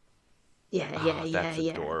 Yeah, yeah, Oh, yeah, that's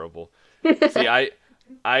yeah. adorable. See, I,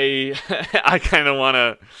 I kind of want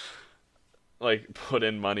to like put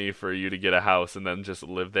in money for you to get a house and then just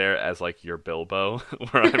live there as like your Bilbo,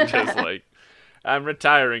 where I'm just like, I'm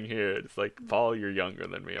retiring here. It's like, Paul, you're younger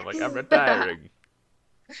than me. I'm like, I'm retiring.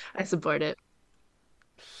 I support it.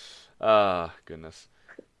 Ah, goodness.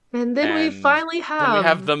 And then we And finally then we have,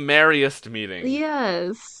 have the merriest meeting.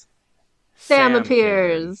 yes, Sam Sam came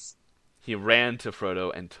in. appears. He ran to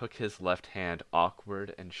Frodo and took his left hand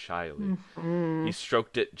awkward and shyly. He Mhm.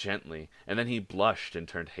 stroked it gently, and then he blushed and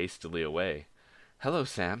turned hastily away. "Hello,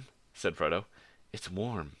 Sam," said Frodo. "It's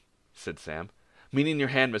warm," said Sam. "Meaning your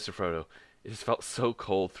hand, Mr. Frodo. It has felt so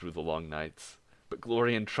cold through the long nights. But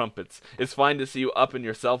glory and trumpets! It's fine to see you up and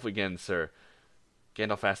yourself again, sir.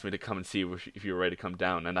 Gandalf asked me to come and see if you were ready to come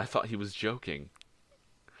down, and I thought he was joking."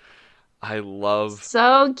 I love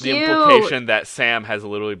So the cute. implication that Sam has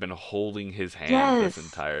literally been holding his hand this Yes.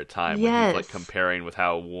 entire time when he's like Yes. comparing with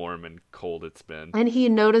how warm and cold it's been. And he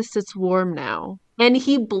noticed it's warm now. And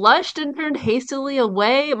he blushed and turned hastily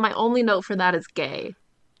away. My only note for that is gay.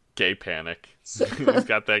 Gay panic. So, He's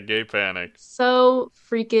got that gay panic. so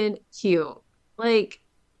freaking cute. Like,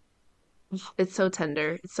 it's so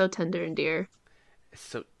tender. It's so tender and dear. It's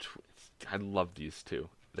so. I love these two.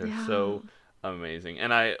 They're Yeah. so amazing,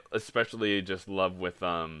 and I especially just love with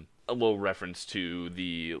a little reference to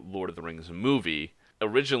the Lord of the Rings movie.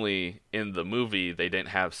 Originally, in the movie, they didn't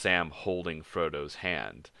have Sam holding Frodo's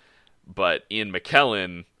hand, but Ian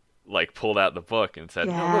McKellen like pulled out the book and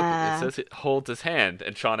said, "No, look, it Yeah. says it holds his hand."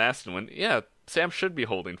 And Sean Astin went, "Yeah, Sam should be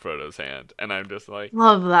holding Frodo's hand, and I'm just like,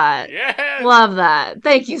 Love that. yes, Love that.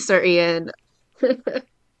 Thank you, Sir Ian.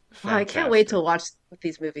 Wow, I can't wait to fantastic. watch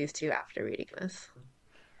these movies too after reading this.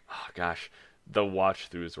 Oh gosh, the watch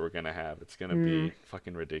throughs we're gonna have, it's gonna Mm, be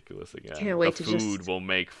fucking ridiculous again. can't The wait to food just we'll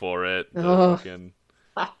make for it, the oh, fucking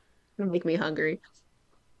gonna make me hungry.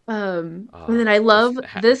 And uh then I love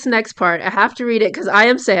just this next part. I have to read it because I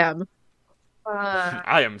am Sam. Uh,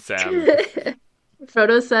 I am Sam.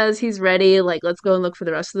 Frodo says he's ready. Like, let's go and look for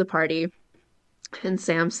the rest of the party. And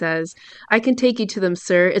Sam says, I can take you to them,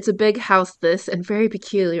 sir. It's a big house, this, and very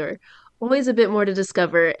peculiar. Always a bit more to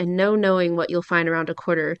discover, and no knowing what you'll find around a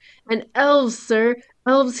corner. And elves, sir!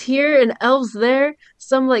 Elves here and elves there,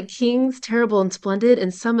 some like kings, terrible and splendid,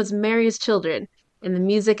 and some as merry as children. And the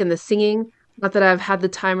music and the singing, not that I've had the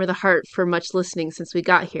time or the heart for much listening since we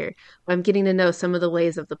got here, but I'm getting to know some of the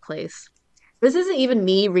ways of the place. This isn't even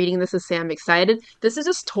me reading this as Sam excited. This is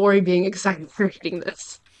just Tori being excited for reading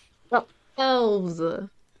this. Well, elves.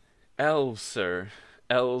 Elves, sir.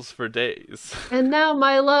 Elves for days. And now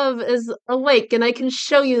my love is awake and I can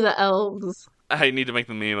show you the elves. I need to make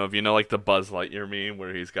the meme of, like the Buzz Lightyear meme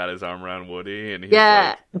where he's got his arm around Woody and he's Yeah.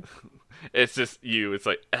 like, it's just you. It's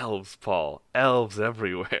like elves, Paul. Elves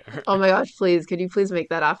everywhere. Oh my gosh, please. Could you please make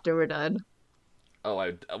that after we're done?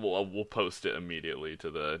 Oh, we'll post it immediately to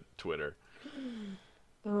the Twitter.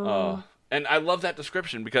 Oh, And I love that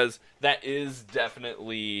description because that is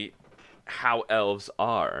definitely how elves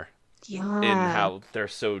are, in yeah. how they're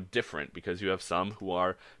so different, because you have some who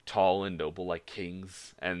are tall and noble like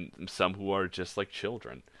kings and some who are just like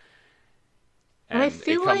children. And I And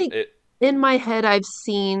feel like in my head I've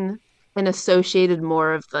seen and associated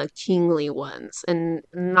more of the kingly ones and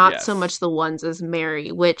not so yes. much the ones as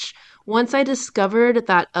merry, which once I discovered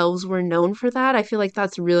that elves were known for that, I feel like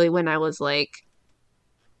that's really when I was like,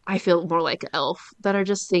 I feel more like elf that are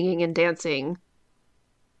just singing and dancing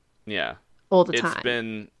Yeah. all the It's time.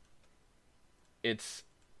 been it's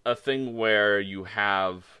a thing where you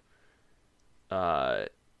have uh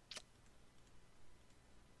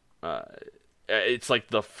uh it's like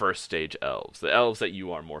the first stage elves, the elves that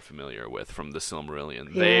you are more familiar with from the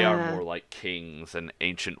Silmarillion. They are Yeah, more like kings and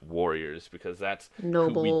ancient warriors because that's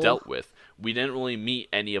who we noble. dealt with. We didn't really meet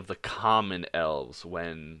any of the common elves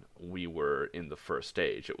when we were in the first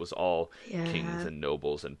stage. It was all kings Yeah. and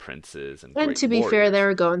nobles and princes and And great to be fair, they warriors.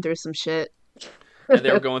 were going through some shit. And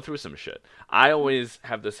they were going through some shit. I always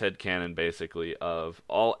have this headcanon basically of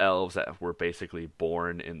all elves that were basically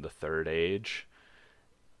born in the third age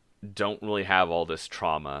don't really have all this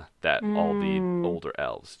trauma that all the Mm, older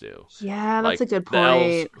elves do. yeah, that's Like a good the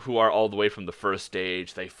elves point. who are all the way from the first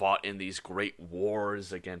stage, they fought in these great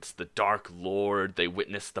wars against the Dark Lord. They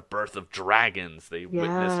witnessed the birth of dragons. They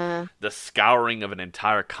witnessed Yeah, the scouring of an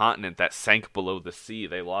entire continent that sank below the sea.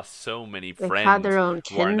 They lost so many they've had their friends own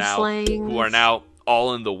who are kinslayings. now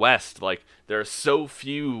all in the West. Like there are so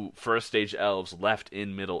few first stage elves left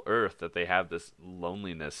in Middle Earth that they have this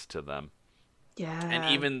loneliness to them. And Yeah,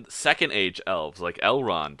 even second age elves like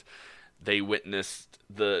Elrond, they witnessed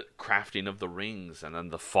the crafting of the rings and then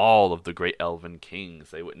the fall of the great elven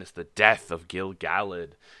kings. They witnessed the death of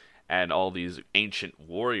Gil-galad and all these ancient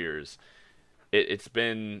warriors. It's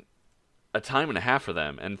been a time and a half for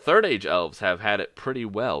them. And third age elves have had it pretty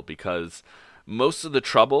well because most of the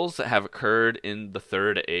troubles that have occurred in the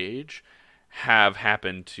third age have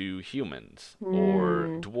happened to humans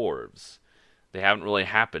or mm, dwarves. They haven't really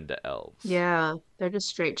happened to elves. yeah, they're just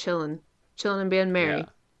straight chilling, chilling and being Yeah.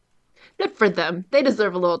 merry. Good for them. They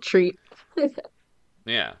deserve a little treat.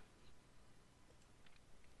 Yeah.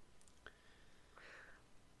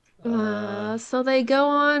 Uh, So they go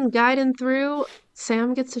on guiding through.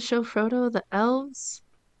 Sam gets to show Frodo the elves.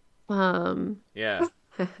 Um, yeah.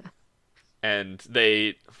 And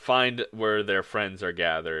they find where their friends are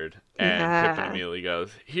gathered, and Pippin yeah. immediately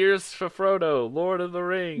goes, "Here's for Frodo, Lord of the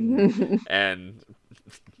Ring." And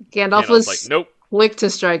Gandalf Gandalf's like, was "Nope, quick to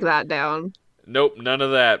strike that down. nope, none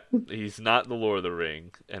of that. He's not the Lord of the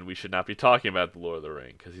Ring, and we should not be talking about the Lord of the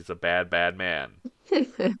Ring because he's a bad, bad man."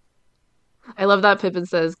 I love that Pippin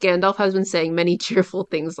says Gandalf has been saying many cheerful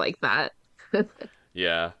things like that.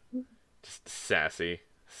 Yeah, just sassy,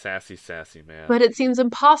 sassy, sassy man. But it seems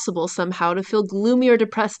impossible somehow to feel gloomy or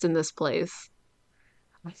depressed in this place.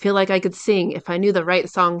 I feel like I could sing if I knew the right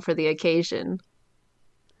song for the occasion.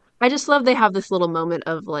 I just love they have this little moment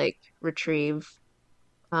of like retrieve,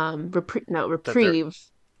 That they're reprieve,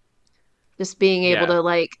 just being able yeah, to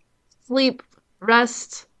like sleep,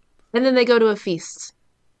 rest, and then they go to a feast.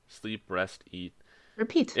 sleep, rest, eat.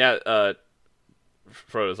 Repeat. Yeah,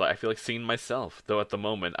 Frodo's like, I feel like singing myself, though at the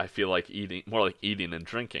moment I feel like eating, more like eating and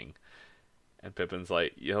drinking. And Pippin's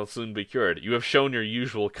like, "You'll soon be cured. You have shown your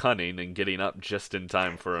usual cunning in getting up just in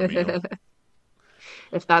time for a meal."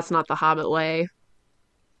 If that's not the Hobbit way.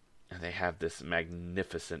 And they have this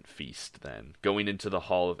magnificent feast then, going into the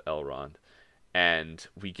Hall of Elrond. And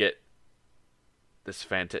we get this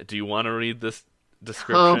fantastic. Do you want to read this Oh,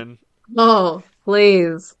 description? oh,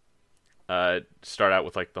 please. Start out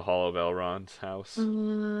with like the Hall of Elrond's house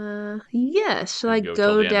Yeah, should I and go till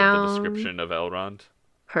go the end of the down? description of Elrond.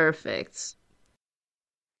 Perfect.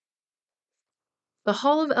 The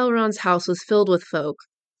hall of Elrond's house was filled with folk,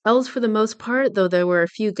 elves for the most part, though there were a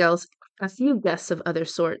few guests of other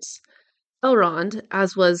sorts. Elrond,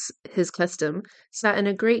 as was his custom, sat in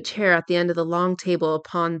a great chair at the end of the long table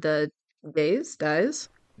upon the Dais. dais.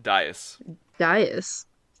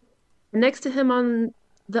 Next to him on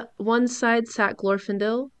the one side sat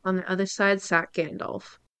Glorfindel, on the other side sat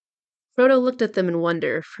Gandalf. Frodo looked at them in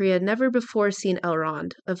wonder, for he had never before seen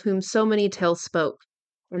Elrond, of whom so many tales spoke,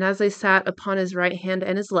 and as they sat upon his right hand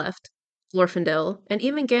and his left, Glorfindel, and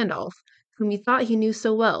even Gandalf, whom he thought he knew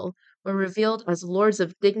so well, were revealed as lords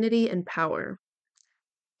of dignity and power.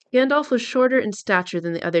 Gandalf was shorter in stature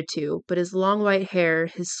than the other two, but his long white hair,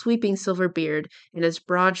 his sweeping silver beard, and his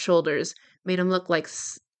broad shoulders made him look like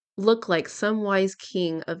some wise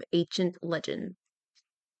king of ancient legend.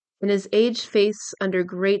 In his aged face, under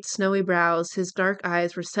great snowy brows, his dark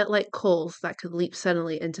eyes were set like coals that could leap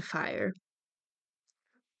suddenly into fire.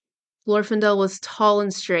 Glorfindel was tall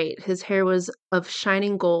and straight, his hair was of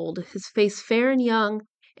shining gold, his face fair and young,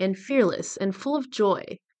 and fearless, and full of joy.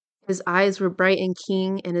 His eyes were bright and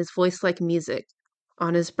keen, and his voice like music.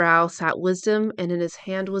 On his brow sat wisdom, and in his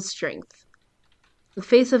hand was strength. The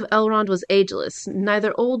face of Elrond was ageless,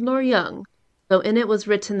 neither old nor young, though in it was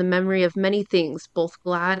written the memory of many things, both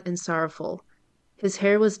glad and sorrowful. His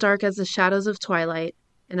hair was dark as the shadows of twilight,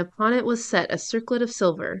 and upon it was set a circlet of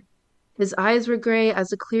silver. His eyes were gray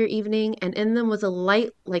as a clear evening, and in them was a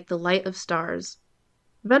light like the light of stars.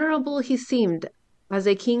 Venerable he seemed, as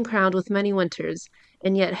a king crowned with many winters,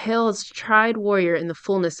 and yet hale as a tried warrior in the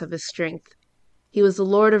fullness of his strength. He was the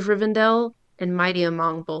lord of Rivendell, and mighty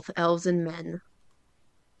among both elves and men.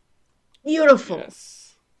 Beautiful.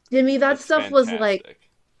 Yes. Jimmy, that It's stuff was like fantastic.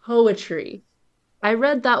 poetry. I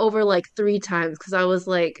read that over like 3 times because I was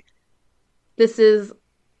like, this is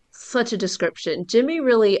such a description. Jimmy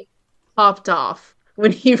really popped off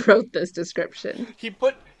when he wrote this description. He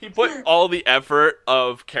put all the effort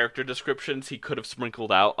of character descriptions he could have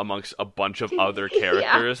sprinkled out amongst a bunch of other Yeah,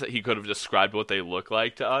 characters that he could have described what they look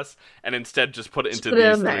like to us, and instead just put it just into put it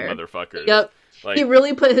these in three there. motherfuckers. Yep. He Like,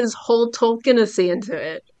 really put his whole Tolkienacy into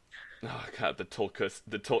it. oh god, not The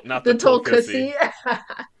the Tolkussy.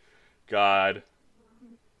 Tolkussy. God,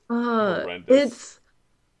 horrendous. It's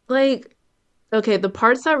like, okay, the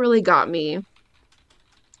parts that really got me,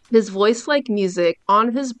 his voice like music,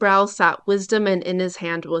 on his brow sat wisdom, and in his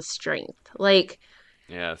hand was strength. Like,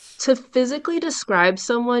 Yes, to physically describe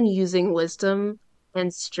someone using wisdom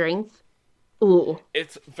and strength, ooh,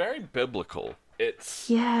 it's very biblical.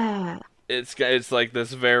 yeah, It's like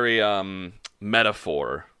this very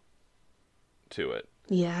metaphor to it.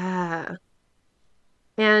 yeah.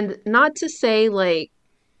 And not to say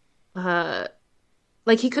uh,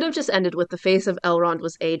 like he could have just ended with the face of Elrond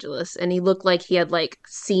was ageless and he looked like he had like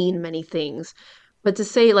seen many things. But to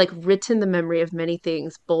say like written the memory of many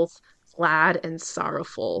things, both glad and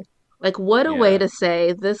sorrowful. Like what a way Yeah. to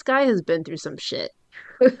say this guy has been through some shit.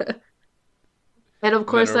 And of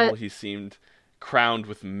course Venerable that he seemed, crowned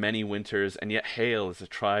with many winters, and yet hale as a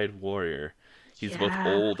tried warrior. He's both yeah,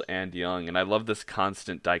 old and young, and I love this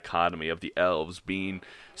constant dichotomy of the elves being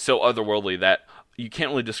so otherworldly that you can't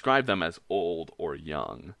really describe them as old or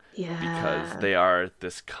young because yeah, they are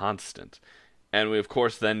this constant. And we, of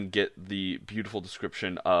course, then get the beautiful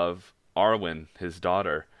description of Arwen, his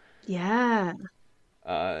daughter. yeah,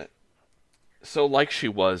 Uh, so like she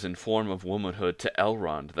was in form of womanhood to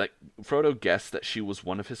Elrond, that Frodo guessed that she was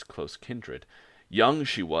one of his close kindred. Young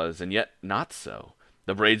she was, and yet not so.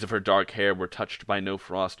 The braids of her dark hair were touched by no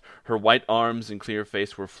frost, her white arms and clear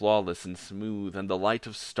face were flawless and smooth, and the light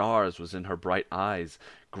of stars was in her bright eyes,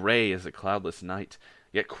 gray as a cloudless night.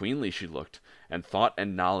 Yet queenly she looked, and thought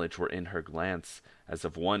and knowledge were in her glance, as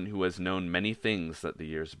of one who has known many things that the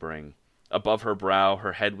years bring. Above her brow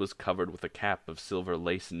her head was covered with a cap of silver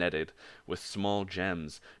lace netted with small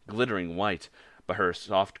gems, glittering white, but her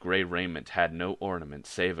soft gray raiment had no ornament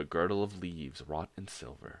save a girdle of leaves wrought in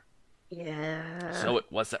silver. yeah. So it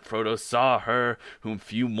was that Frodo saw her whom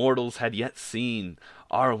few mortals had yet seen,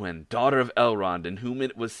 Arwen, daughter of Elrond, in whom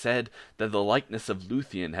it was said that the likeness of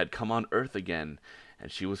Luthien had come on earth again,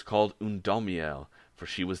 and she was called Undamiel, for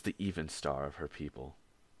she was the even star of her people.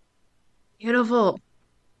 Beautiful.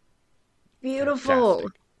 Beautiful.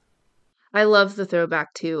 Fantastic. I love the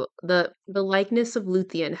throwback too. The likeness of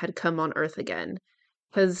Luthien had come on Earth again.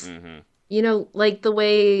 Because, Hmm. like the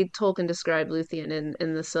way Tolkien described Luthien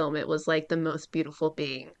in the film, it was like the most beautiful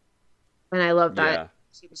being. And I love that Yeah.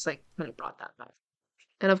 she just like kind of brought that back.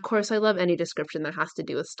 And of course, I love any description that has to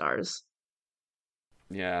do with stars.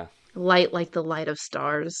 Yeah. Light like the light of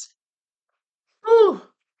stars. Ooh,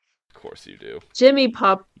 Of course you do. Jimmy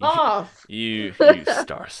pop You, off. you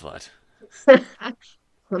star slut. I'm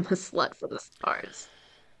a slut for the stars.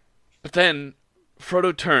 But then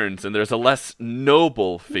Frodo turns, and there's a less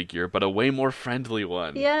noble figure, but a way more friendly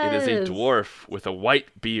one. It is a Yes. dwarf with a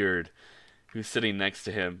white beard who's sitting next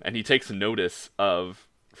to him, and he takes notice of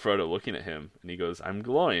Frodo looking at him, and he goes, "I'm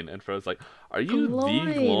Gloin," and Frodo's like, "Are you the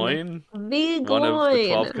Gloin. Gloin, The one of the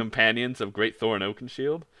 12 Gloin. companions of Great Thorin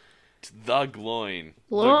Oakenshield?" It's the Gloin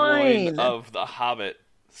Gloin. of the Hobbit.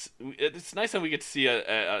 It's nice that we get to see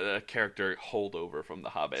a character holdover from the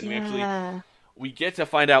Hobbit, and Yeah. we get to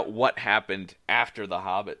find out what happened after the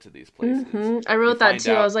Hobbit to these places. I We wrote that find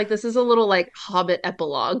too. I out, was like, this is a little like Hobbit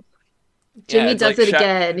epilogue. yeah, Jimmy it's does like it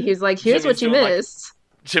again. He's like, here's Jimmy's what you doing like missed.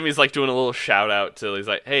 Jimmy's like doing a little shout out to. He's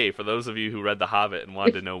like, "Hey, for those of you who read the Hobbit and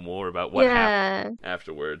wanted to know more about what happened Yeah.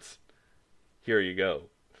 afterwards, here you go."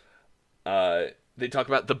 They talk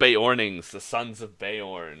about the Beornings, the sons of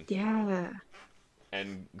Beorn, Yeah.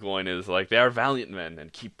 and Gloin is like, "They are valiant men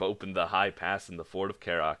and keep open the high pass in the fort of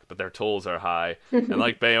Carrock, but their tolls are high, and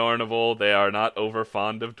like Beorn of old, they are not over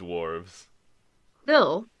fond of dwarves."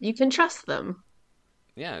 Still, you can trust them.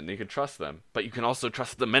 Yeah, and you can trust them. But you can also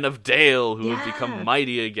trust the men of Dale, who have become Yeah.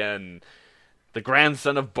 mighty again. The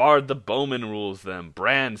grandson of Bard the Bowman rules them.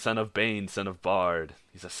 Bran, son of Bane, son of Bard.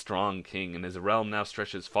 He's a strong king, and his realm now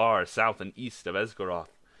stretches far south and east of Esgaroth.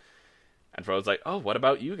 And Frodo's like, "Oh, what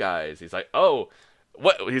about you guys?" He's like, "Oh,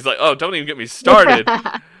 what?" He's like, "Oh, don't even get me started.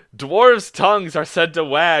 Dwarves' tongues are said to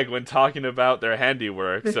wag when talking about their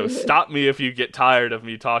handiwork, so stop me if you get tired of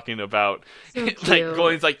me talking about." So Like, cute.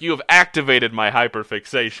 Gloin's like, "You have activated my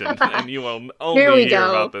hyperfixation, and you will Here only we hear go.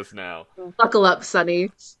 about this now." Buckle up,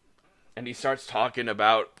 Sonny. And he starts talking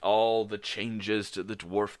about all the changes to the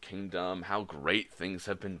dwarf kingdom, how great things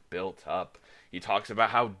have been built up. He talks about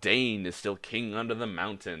how Dane is still king under the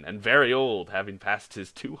mountain, and very old, having passed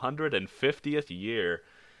his 250th year.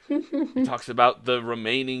 He talks about the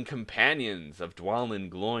remaining companions of Dwalin,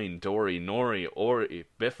 Gloin, Dori, Nori, Ori,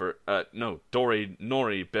 Biffer, Dori,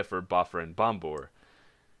 Nori, Biffer, Buffer, and Bombor.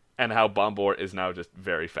 And how Bombor is now just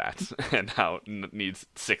very fat, and how needs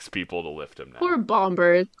 6 people to lift him now. Poor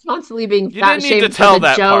Bomber, constantly being You fat didn't need to shamed for tell the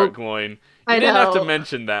that part, joke. Gloin. You I didn't have to know.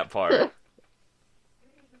 mention that part.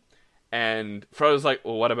 And Frodo's like,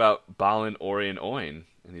 "Well, what about Balin, Ori, and Oin?"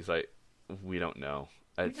 And he's like, "We don't know.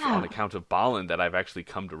 It's on Yeah. account of Balin that I've actually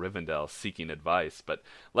come to Rivendell seeking advice. But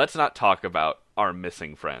let's not talk about our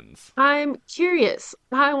missing friends." I'm curious.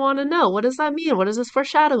 I want to know. What does that mean? What is this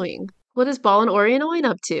foreshadowing? What is Ball and Orion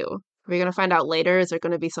up to? Are we going to find out later? Is there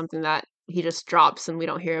going to be something that he just drops and we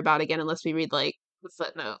don't hear about again unless we read like the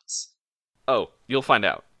footnotes? Oh, you'll find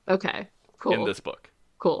out Okay. in Cool. this book.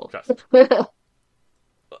 Cool. Trust me.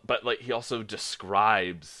 But like he also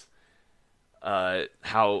describes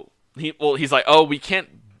how he's like, "Oh, we can't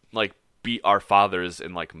like beat our fathers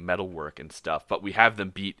in like metalwork and stuff, but we have them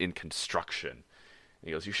beat in construction." And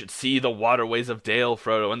he goes, "You should see the waterways of Dale,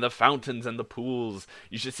 Frodo, and the fountains and the pools.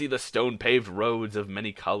 You should see the stone-paved roads of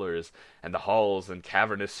many colors, and the halls and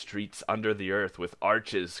cavernous streets under the earth with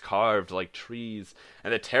arches carved like trees,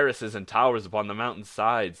 and the terraces and towers upon the mountain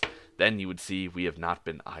sides. Then you would see we have not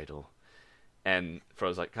been idle." And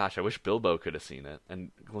Frodo's like, "Gosh, I wish Bilbo could have seen it."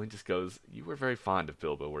 And Gwen just goes, "You were very fond of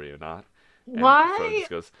Bilbo, were you not?" And Frodo Why? just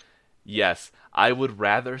goes, "Yes, I would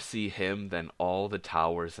rather see him than all the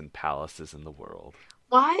towers and palaces in the world."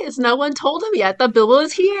 Why is no one told him yet that Bilbo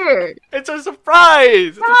is here? It's a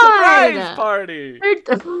surprise! It's a surprise God! party!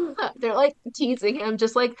 They're like teasing him,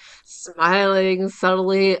 just like smiling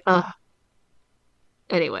subtly.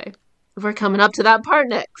 Anyway, we're coming up to that part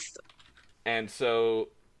next. And so,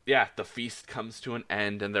 yeah, the feast comes to an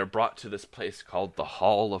end, and they're brought to this place called the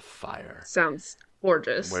Hall of Fire, Sounds where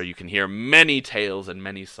gorgeous. you can hear many tales and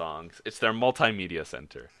many songs. It's their multimedia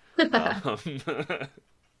center. Um,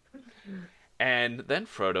 And then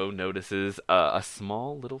Frodo notices a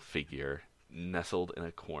small little figure nestled in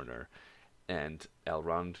a corner, and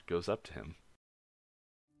Elrond goes up to him.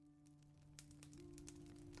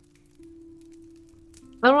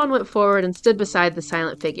 Elrond went forward and stood beside the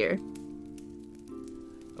silent figure.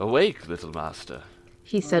 "Awake, little master.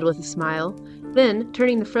 He said with a smile. Then,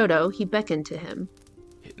 turning to Frodo, he beckoned to him.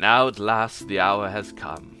 Now at last the hour has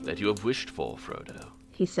come that you have wished for, Frodo."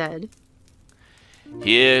 He said.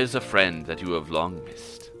 Here's a friend that you have long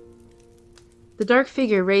missed. The dark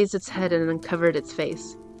figure raised its head and uncovered its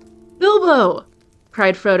face. Bilbo!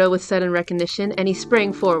 Cried Frodo with sudden recognition, and he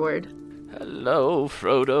sprang forward. Hello,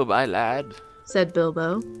 Frodo, my lad, Said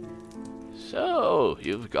Bilbo. So,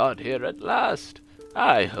 you've got here at last.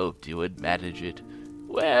 I hoped you would manage it.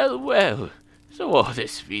 Well, well, so all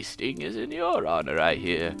this feasting is in your honor, I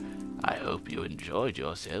hear. I hope you enjoyed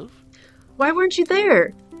yourself. Why weren't you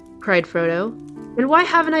there? Cried Frodo. And why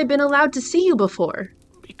haven't I been allowed to see you before?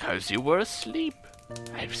 Because you were asleep.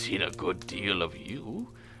 I've seen a good deal of you.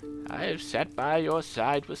 I have sat by your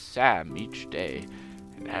side with Sam each day,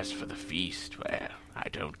 and as for the feast, well, I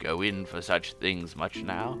don't go in for such things much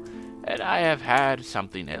now, and I have had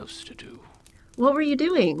something else to do. What were you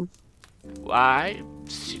doing? Why,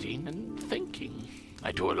 sitting and thinking.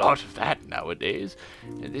 I do a lot of that nowadays,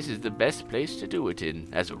 and this is the best place to do it in,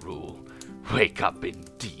 as a rule. Wake up,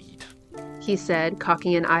 indeed, He said,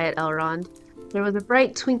 cocking an eye at Elrond. There was a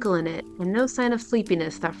bright twinkle in it, and no sign of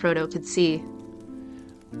sleepiness that Frodo could see.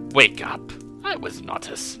 Wake up! I was not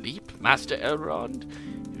asleep, Master Elrond.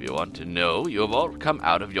 If you want to know, you have all come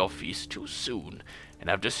out of your feast too soon, and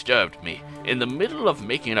have disturbed me in the middle of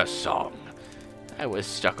making a song. I was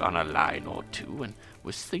stuck on a line or two, and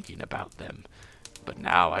was thinking about them. But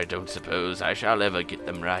now I don't suppose I shall ever get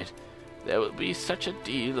them right. There will be such a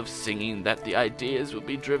deal of singing that the ideas will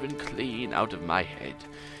be driven clean out of my head.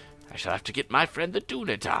 I shall have to get my friend the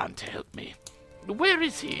Dunedain to help me. Where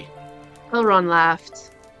is he? Elrond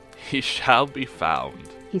laughed. He shall be found,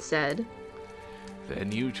 He said.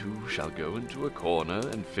 Then you two shall go into a corner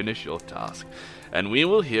and finish your task, and we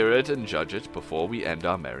will hear it and judge it before we end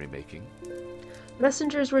our merrymaking.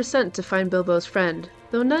 Messengers were sent to find Bilbo's friend,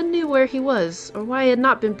 though none knew where he was or why he had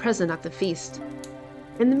not been present at the feast.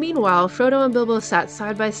 In the meanwhile, Frodo and Bilbo sat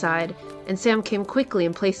side by side, and Sam came quickly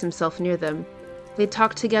and placed himself near them. They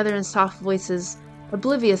talked together in soft voices,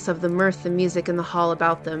 oblivious of the mirth and music in the hall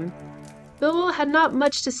about them. Bilbo had not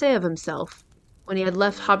much to say of himself. When he had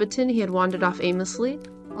left Hobbiton, he had wandered off aimlessly,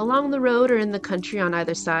 along the road or in the country on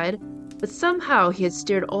either side, but somehow he had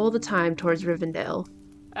steered all the time towards Rivendell.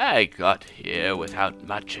 I got here without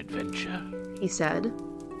much adventure, He said.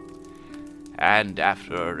 and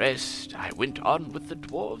after a rest I went on with the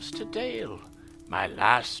dwarves to Dale, my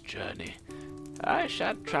last journey. I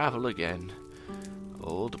shan't travel again.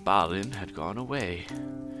 Old Balin had gone away,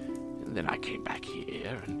 and then I came back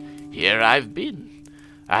here, and here I've been.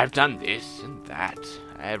 I've done this and that.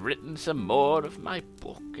 I've written some more of my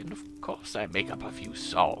book, and of course I make up a few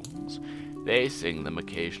songs. They sing them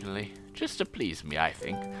occasionally, just to please me, I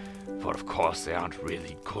think, for of course they aren't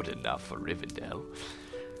really good enough for Rivendell.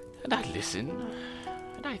 And I listen,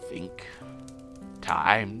 and I think.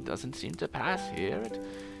 Time doesn't seem to pass here. It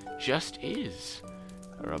just is.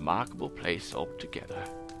 A remarkable place altogether.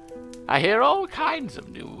 I hear all kinds of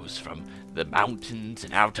news from the mountains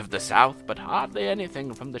and out of the south, but hardly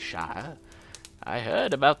anything from the Shire. I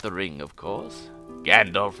heard about the ring, of course.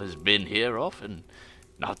 Gandalf has been here often.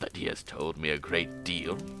 Not that he has told me a great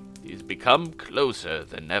deal. He's become closer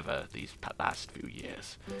than ever these last few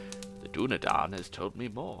years. The Dunedain has told me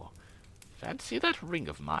more. Fancy that ring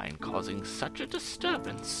of mine causing such a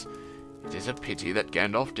disturbance. It is a pity that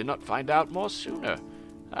Gandalf did not find out more sooner.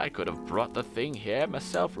 I could have brought the thing here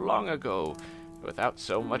myself long ago, without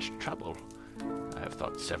so much trouble. I have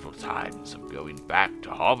thought several times of going back to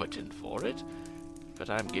Hobbiton for it, but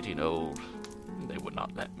I'm getting old, and they would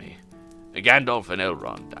not let me. Gandalf and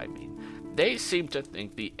Elrond, I mean. They seemed to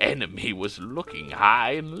think the enemy was looking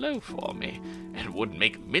high and low for me, and would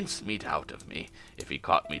make mincemeat out of me if he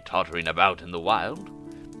caught me tottering about in the wild.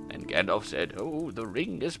 And Gandalf said, "Oh, the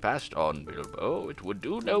ring is passed on, Bilbo. It would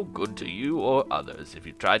do no good to you or others if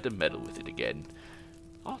you tried to meddle with it again."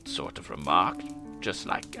 Odd sort of remark, just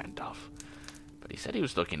like Gandalf. But he said he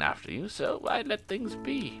was looking after you, so I let things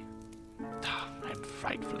be. I'm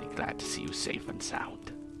frightfully glad to see you safe and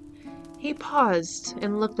sound. He paused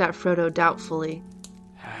and looked at Frodo doubtfully.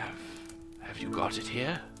 Have you got it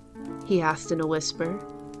here? He asked in a whisper.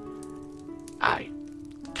 I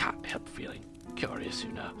can't help feeling curious,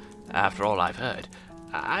 you know. After all I've heard,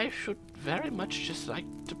 I should very much just like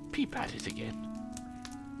to peep at it again.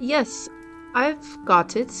 Yes, I've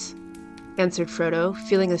got it, answered Frodo,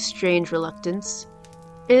 feeling a strange reluctance.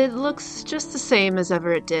 It looks just the same as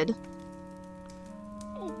ever it did.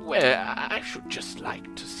 Well, I should just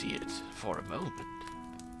like to see it for a moment,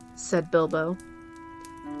 said Bilbo.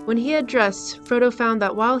 When he had dressed, Frodo found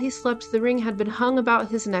that while he slept the ring had been hung about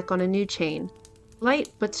his neck on a new chain, light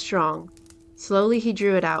but strong. Slowly he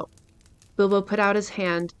drew it out. Bilbo put out his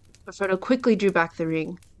hand, but Frodo quickly drew back the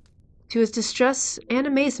ring. To his distress and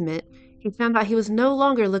amazement, He found that he was no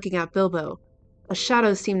longer looking at Bilbo. A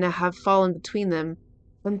shadow seemed to have fallen between them,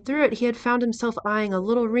 and through it he had found himself eyeing a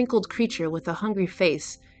little wrinkled creature with a hungry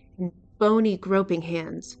face and bony, groping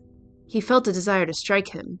hands. He felt a desire to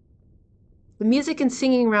strike him. The music and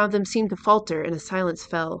singing round them seemed to falter, and a silence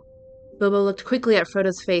fell. Bilbo looked quickly at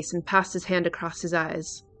Frodo's face and passed his hand across his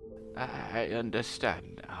eyes. I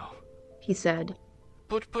understand now. He said,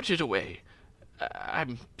 Put it away.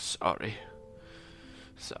 I'm sorry.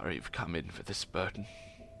 Sorry you've come in for this burden.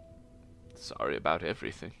 Sorry about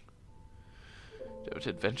everything. Don't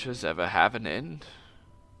adventures ever have an end?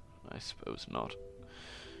 I suppose not.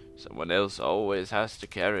 Someone else always has to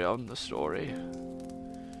carry on the story.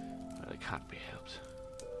 But it can't be helped.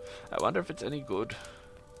 I wonder if it's any good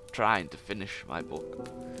trying to finish my book.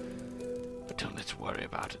 But don't let's worry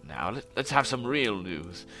about it now. Let's have some real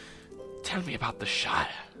news. Tell me about the Shire.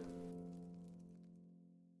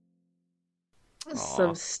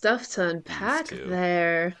 some Aw, stuff to these unpack two.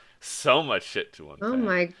 there. So much shit to Oh unpack.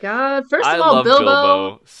 my God. First I of all, love Bilbo.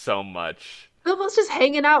 Bilbo so much. Bilbo's just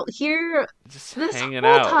hanging out here Just this hanging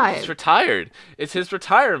whole out. He's time. retired. It's his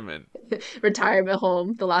retirement. Retirement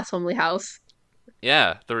home, the last homely house.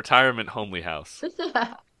 Yeah, the retirement homely house.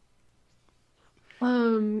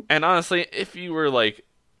 um, And honestly, if you were like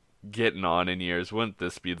getting on in years, wouldn't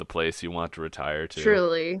this be the place you want to retire to?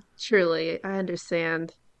 truly, truly, I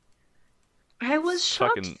understand. I was It's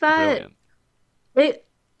shocked fucking that brilliant. it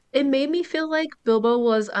it made me feel like Bilbo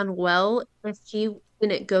was unwell if he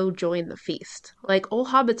didn't go join the feast. Like all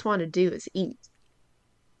hobbits want to do is eat.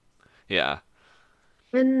 Yeah.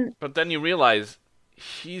 And But then you realize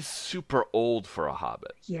he's super old for a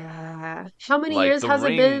hobbit. yeah, how many Like years the has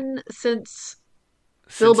it ring been since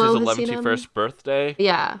since his Bilbo has seen him? 11th birthday,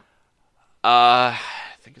 Yeah. I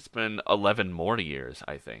think it's been 11 more years,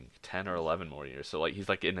 I think. 10 or 11 more years. So like he's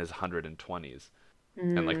like in his 120s.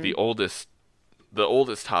 And like Mm, the oldest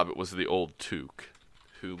hobbit was the old Took,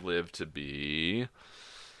 who lived to be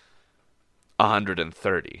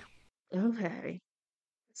 130. okay.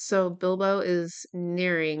 So Bilbo is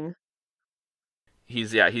nearing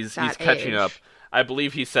He's that catching up. age. I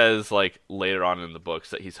believe he says like later on in the books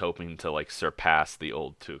that he's hoping to like surpass the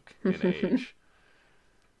old Took in age.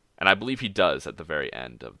 And I believe he does at the very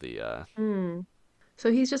end of the Hmm.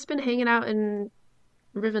 So he's just been hanging out in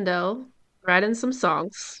Rivendell, writing some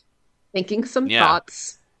songs, thinking some yeah,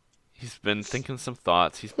 thoughts. he's been thinking some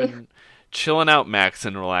thoughts. He's been chilling out,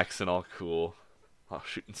 maxing, relaxing, all cool, while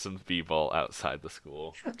shooting some b-ball outside the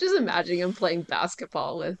school. I'm just imagining him playing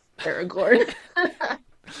basketball with Aragorn.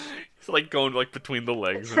 He's like going like between the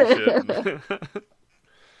legs and shit.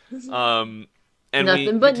 um, and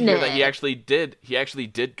we Nothing get but to hear that he net. actually did. He actually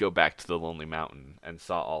did go back to the Lonely Mountain and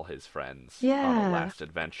saw all his friends on a Yeah. last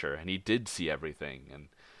adventure, and he did see everything. And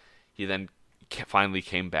he then finally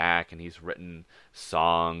came back, and he's written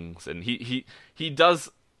songs, and he does.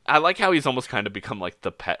 I like how he's almost kind of become like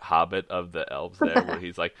the pet hobbit of the elves there, where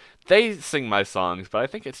he's like, they sing my songs, but I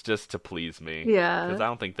think it's just to please me Yeah. because I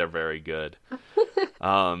don't think they're very good.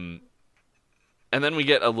 Um, and then we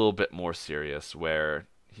get a little bit more serious, where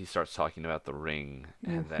he starts talking about the ring,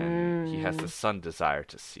 and then he has Hmm. the son desire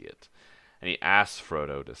to see it, and he asks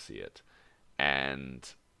Frodo to see it,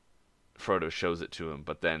 and Frodo shows it to him,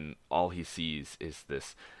 but then all he sees is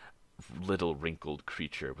this little wrinkled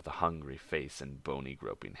creature with a hungry face and bony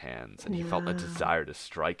groping hands, and he felt a Yeah. desire to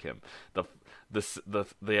strike him.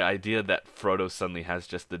 The idea that Frodo suddenly has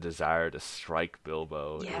just the desire to strike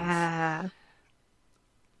Bilbo is, Yeah.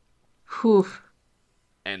 Whew.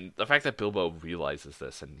 and the fact that Bilbo realizes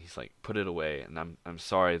this and he's like, put it away, and I'm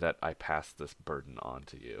sorry that I passed this burden on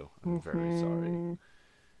to you. I'm very sorry. Hmm.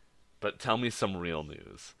 But tell me some real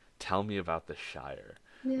news. Tell me about the Shire.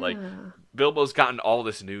 Like, Yeah. Bilbo's gotten all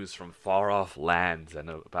this news from far off lands and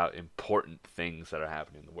about important things that are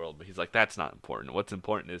happening in the world, but he's like, that's not important. What's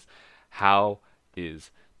important is, how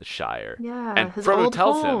is the Shire? Yeah. And His Frodo old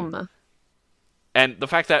tells him, home. and the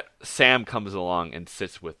fact that Sam comes along and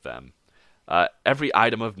sits with them. Every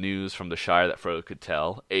item of news from the Shire that Frodo could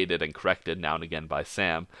tell, aided and corrected now and again by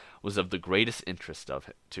Sam, was of the greatest interest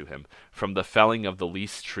to him, from the felling of the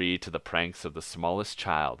least tree to the pranks of the smallest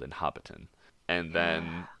child in Hobbiton. And Yeah.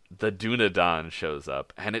 then the Dunedain shows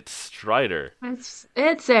up, and it's Strider. It's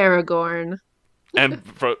Aragorn. And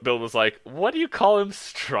Bill was like, "What do you call him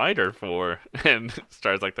Strider for?" And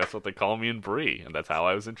Strider's like, "That's what they call me in Bree, and that's how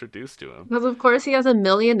I was introduced to him." Because of course he has a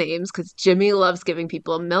million names, because Jimmy loves giving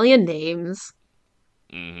people a million names.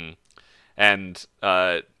 hmm And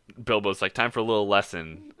Bilbo's like, "Time for a little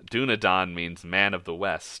lesson. Dunedain means man of the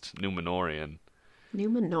West, Numenorian."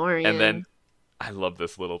 And Numenorian. then I love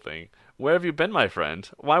this little thing. Where have you been, my friend?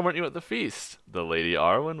 Why weren't you at the feast? The Lady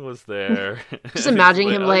Arwen was there. Just And he's imagining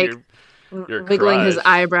like, him oh, like you're wiggling his crushed.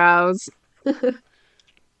 eyebrows.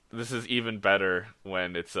 This is even better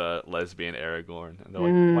when it's a lesbian Aragorn. And they're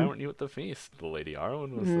like, why Mm, weren't you at the feast? The Lady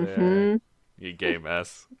Arwen was there. hmm You gay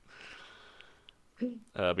mess.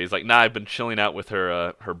 But he's like, nah, I've been chilling out with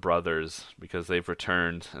her brothers because they've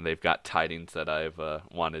returned and they've got tidings that I've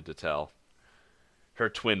wanted to tell. Her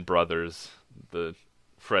twin brothers, the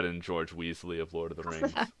Fred and George Weasley of Lord of the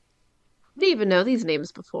Rings. I didn't even know these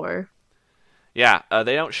names before. Yeah,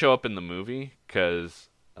 they don't show up in the movie because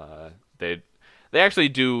they actually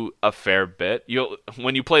do a fair bit. You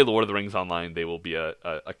when you play Lord of the Rings online, they will be a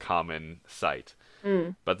common sight,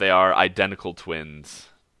 Mm. but they are identical twins,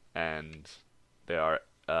 and they are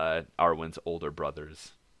Arwen's older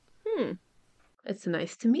brothers. Hmm. It's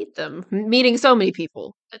nice to meet them. Meeting so many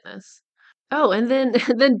people. Goodness. Oh, and then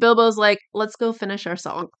then Bilbo's like, "Let's go finish our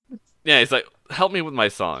song." Yeah, he's like, help me with my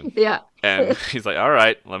song, Yeah. and he's like, all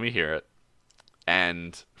right, let me hear it.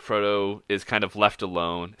 And Frodo is kind of left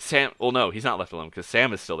alone. Sam, well, no, he's not left alone because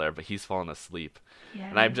Sam is still there, but he's fallen asleep.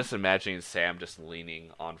 And I'm Yeah. just imagining Sam just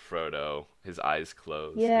leaning on Frodo, his eyes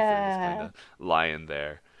closed, as they're just kind Yeah. of lying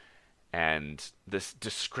there. And this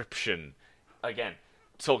description, again,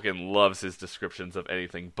 Tolkien loves his descriptions of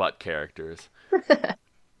anything but characters.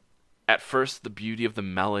 At first, the beauty of the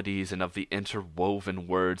melodies and of the interwoven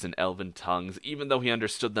words in elven tongues, even though he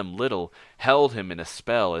understood them little, held him in a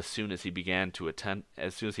spell as soon as he began to attend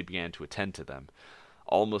to them.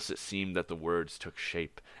 Almost it seemed that the words took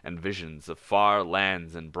shape, and visions of far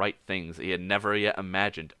lands and bright things he had never yet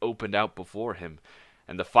imagined opened out before him,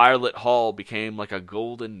 and the firelit hall became like a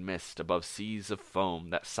golden mist above seas of foam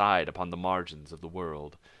that sighed upon the margins of the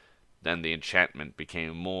world. Then the enchantment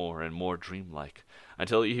became more and more dreamlike,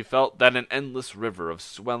 until he felt that an endless river of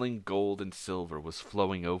swelling gold and silver was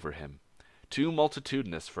flowing over him, too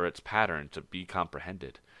multitudinous for its pattern to be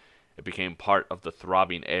comprehended. It became part of the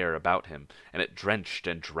throbbing air about him, and it drenched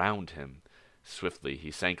and drowned him. Swiftly he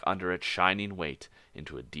sank under its shining weight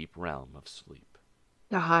into a deep realm of sleep.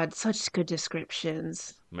 God, such good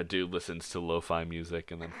descriptions. Madhu listens to lo-fi music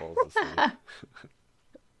and then falls asleep.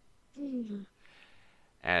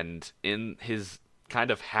 And in his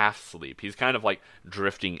kind of half sleep, he's kind of like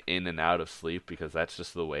drifting in and out of sleep because that's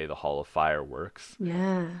just the way the Hall of Fire works.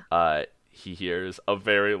 Yeah. He hears a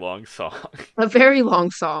very long song, A very long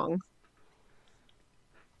song.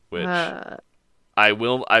 which Uh, I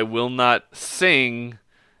will not sing,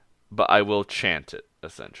 but I will chant it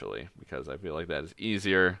essentially because I feel like that is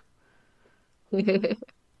easier,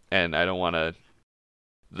 and I don't want to.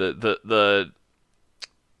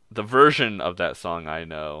 The version of that song I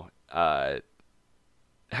know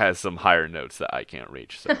has some higher notes that I can't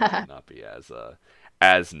reach, so it might not be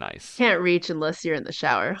as nice. can't reach unless you're in the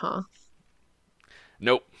shower, huh?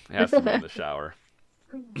 Nope, it has to be in the shower.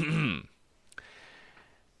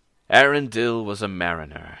 Arundel was a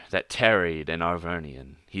mariner that tarried in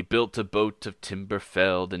Arvernian. He built a boat of timber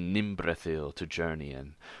felled and Nimbrethil to journey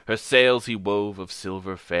in. Her sails he wove of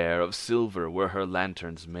silver fair, of silver were her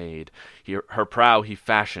lanterns made. Her prow he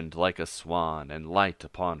fashioned like a swan, and light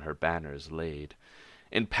upon her banners laid.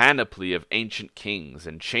 In panoply of ancient kings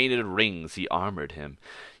and chained rings he armored him.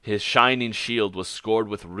 His shining shield was scored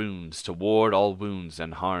with runes to ward all wounds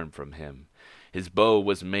and harm from him. His bow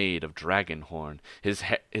was made of dragon horn, his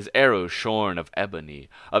arrow shorn of ebony.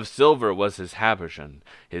 Of silver was his habergeon,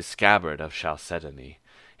 his scabbard of chalcedony.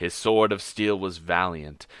 His sword of steel was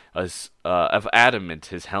valiant, of adamant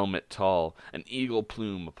his helmet tall, an eagle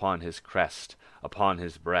plume upon his crest, upon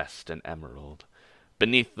his breast an emerald.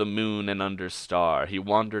 Beneath the moon and under star he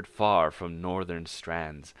wandered far from northern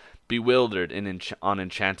strands, bewildered on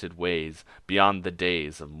enchanted ways, beyond the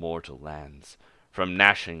days of mortal lands. From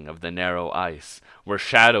gnashing of the narrow ice, where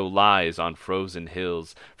shadow lies on frozen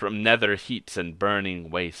hills, from nether heats and burning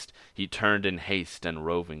waste, he turned in haste and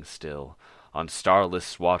roving still. On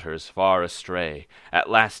starless waters far astray, at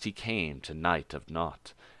last he came to night of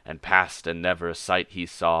naught, and past and never sight he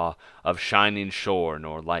saw of shining shore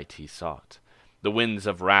nor light he sought. The winds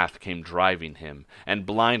of wrath came driving him, and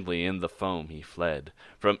blindly in the foam he fled,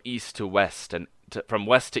 from east to west from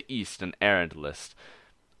west to east and errandless,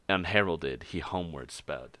 unheralded he homeward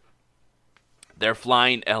sped. There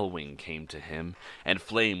flying Elwing came to him, and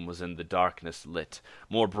flame was in the darkness lit,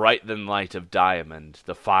 more bright than light of diamond,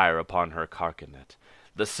 the fire upon her carcanet.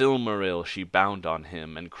 The Silmaril she bound on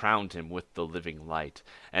him, and crowned him with the living light,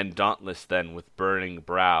 and dauntless then with burning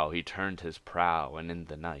brow he turned his prow, and in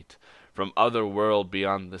the night from other world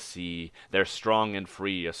beyond the sea, there strong and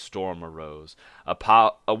free a storm arose,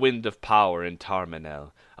 a wind of power in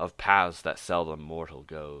Tarmanel, of paths that seldom mortal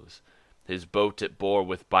goes. His boat it bore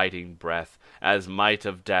with biting breath, as might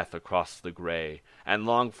of death across the gray, and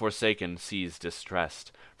long forsaken seas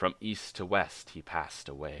distressed, from east to west he passed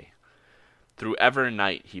away. Through ever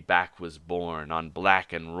night he back was borne, on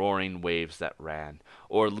black and roaring waves that ran,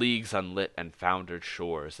 o'er leagues unlit and foundered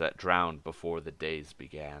shores that drowned before the days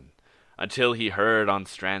began. Until he heard on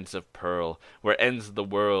strands of pearl, where ends the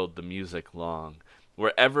world, the music long,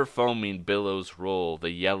 where ever foaming billows roll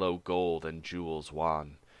the yellow gold and jewels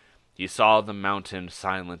wan. He saw the mountain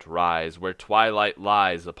silent rise, where twilight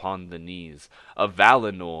lies upon the knees of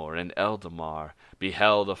Valinor and Eldamar,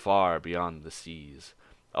 beheld afar beyond the seas.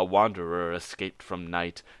 A wanderer escaped from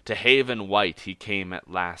night, to haven white he came at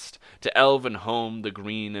last, to elven home the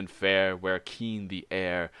green and fair, where keen the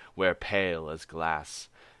air, where pale as glass.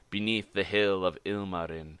 Beneath the hill of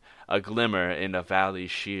Ilmarin, a glimmer in a valley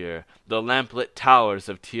sheer, the lamplit towers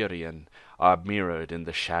of Tirion are mirrored in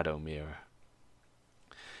the shadow mirror.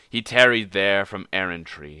 He tarried there from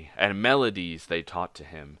errantry, and melodies they taught to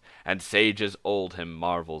him, and sages old him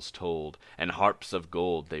marvels told, and harps of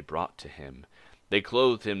gold they brought to him. They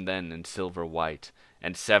clothed him then in silver white,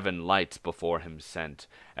 and 7 lights before him sent,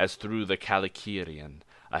 as through the Calicirian,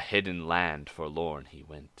 a hidden land forlorn he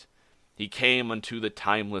went. He came unto the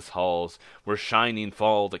timeless halls, where shining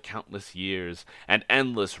fall the countless years, and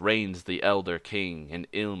endless reigns the elder king in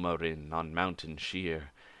Ilmarin on mountain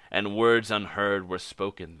sheer. And words unheard were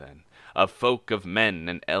spoken then, of folk of men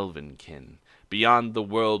and elven kin, beyond the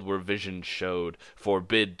world where vision showed,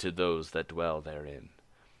 forbid to those that dwell therein.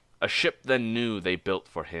 A ship then new they built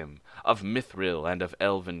for him, of mithril and of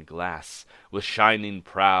elven glass, with shining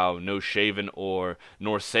prow, no shaven oar,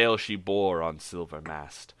 nor sail she bore on silver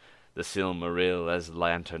mast. The Silmaril as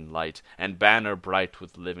lantern light, and banner bright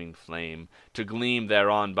with living flame, to gleam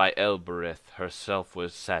thereon by Elbereth herself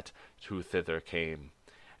was set, who thither came.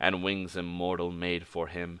 And wings immortal made for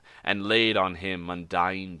him, and laid on him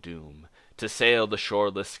undying doom, to sail the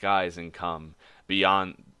shoreless skies and come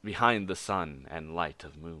behind the sun and light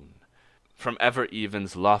of moon. From ever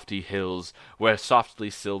even's lofty hills, where softly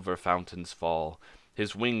silver fountains fall,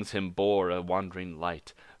 his wings him bore a wandering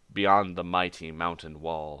light, beyond the mighty mountain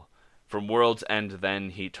wall. From world's end then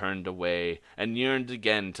he turned away, and yearned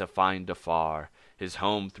again to find afar his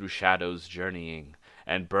home through shadows journeying,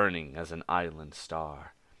 and burning as an island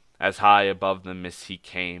star. As high above the mist he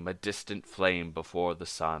came, a distant flame before the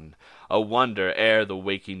sun, a wonder ere the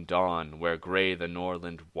waking dawn, where gray the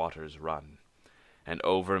Norland waters run. And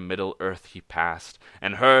over Middle Earth he passed,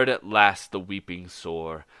 and heard at last the weeping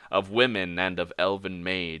sore of women and of elven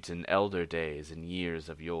maids in elder days and years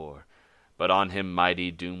of yore. But on him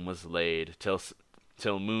mighty doom was laid,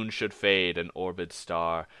 till moon should fade and orbed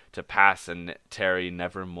star, to pass and tarry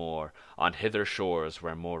nevermore on hither shores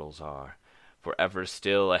where mortals are. For ever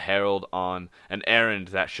still a herald on an errand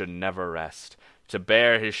that should never rest, to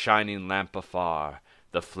bear his shining lamp afar,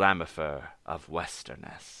 the Flammifer of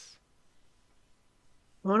Westerness.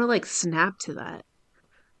 I want to like snap to that.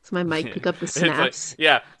 So my mic pick up the It's like, snaps.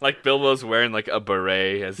 yeah, like Bilbo's wearing like a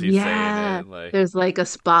beret as he's saying Yeah. it. Like, There's like a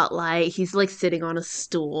spotlight. He's like sitting on a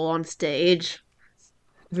stool on stage.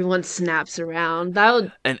 Everyone snaps around. That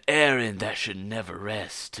would an errand that should never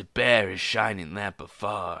rest, to bear his shining lamp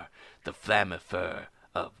afar, the Flammifer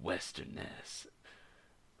of Westerness.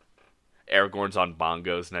 Aragorn's on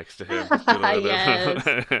bongos next to him.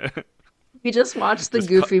 yes. We just watched the just,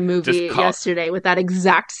 ca- Goofy just movie call. yesterday with that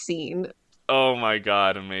exact scene. Oh my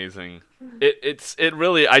god, amazing! It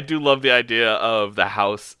really, I do love the idea of the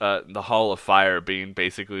house, the Hall of Fire being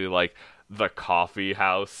basically like the coffee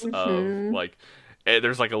house of Hmm. like.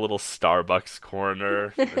 There's like a little Starbucks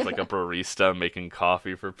corner. There's like a barista making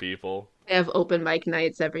coffee for people. They have open mic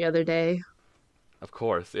nights every other day. Of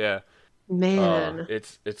course, yeah. Man,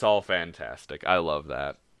 It's all fantastic. I love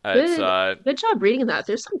that. It's good good job reading that.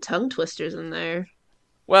 There's some tongue twisters in there.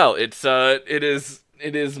 well, it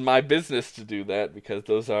is my business to do that because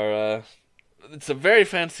those are it's a very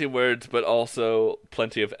fancy words, but also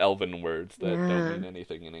plenty of elven words that don't Yeah. mean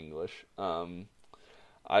anything in English.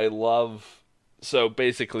 I love so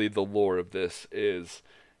basically the lore of this is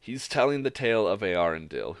he's telling the tale of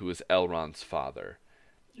Earendil, who is Elrond's father,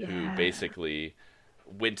 who Yeah. basically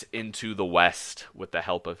went into the west with the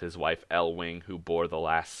help of his wife Elwing, who bore the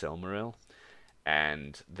last Silmaril,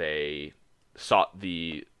 and they sought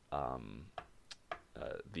the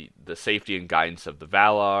safety and guidance of the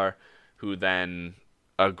Valar, who then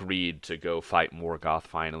agreed to go fight Morgoth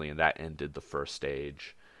finally, and that ended the first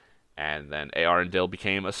stage. And then Earendil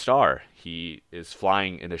became a star. He is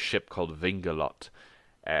flying in a ship called Vingalot,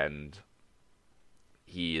 and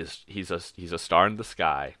he's a star in the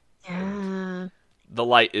sky. And Yeah. The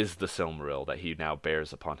light is the Silmaril that he now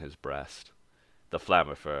bears upon his breast, the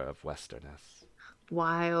Flammifer of Westerness.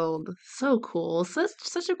 Wild. So cool.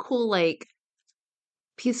 Such a cool like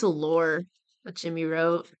piece of lore that Jimmy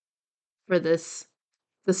wrote for this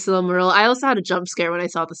the Silmaril. I also had a jump scare when I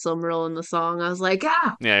saw the Silmaril in the song. I was like,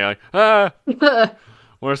 ah, Yeah, you're like, ah,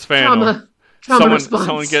 where's Feanor? trauma, trauma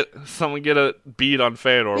response. Someone get a beat on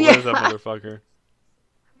Feanor. Where's that Yeah. motherfucker?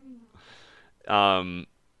 Um,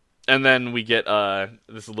 and then we get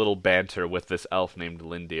this little banter with this elf named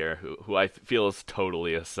Lindir, who I feel is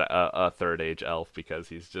totally a third age elf because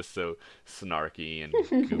he's just so snarky and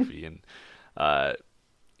goofy, and uh,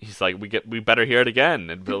 he's like, we better hear it again,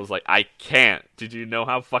 and Bill's like, I can't. Did you know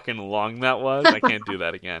how fucking long that was? I can't do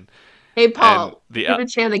that again. Hey, And Paul, give it a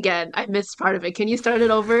chance again. I missed part of it. Can you start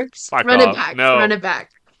it over? Just fuck run it off. back. Run No, it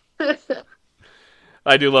back.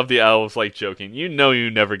 I do love the elves like joking. You know, you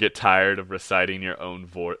never get tired of reciting your own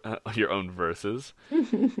verses.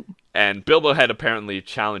 And Bilbo had apparently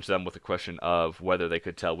challenged them with a question of whether they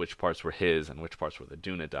could tell which parts were his and which parts were the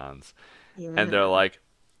Dunedain's. And they're Yeah. like,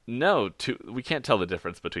 "No, we can't tell the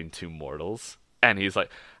difference between two mortals." And he's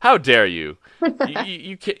like, "How dare you?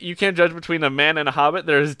 You can't judge between a man and a hobbit.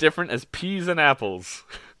 They're as different as peas and apples."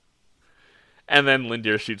 And then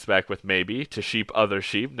Lindir shoots back with maybe to sheep other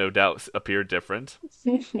sheep no doubt appear different,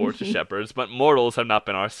 or to shepherds, but mortals have not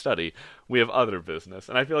been our study. We have other business.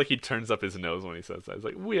 And I feel like he turns up his nose when he says that. He's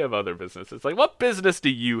like, we have other business. It's like, what business do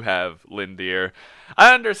you have, Lindir?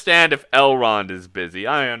 I understand if Elrond is busy.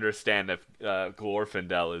 I understand if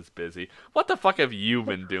Glorfindel is busy. What the fuck have you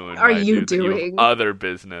been doing, Are my you dude, that you have doing? other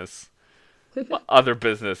business? What other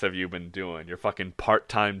business have you been doing? Your fucking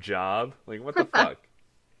part-time job? Like, what the fuck?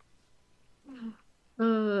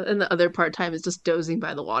 And the other part time is just dozing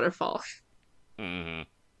by the waterfall. Mm-hmm.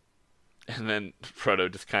 And then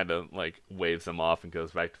Frodo just kind of like waves him off and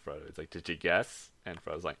goes back to Frodo. He's like, "Did you guess?" And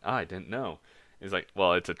Frodo's like, "Oh, I didn't know." He's like,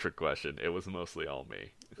 "Well, it's a trick question. It was mostly all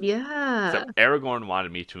me." Yeah. So Aragorn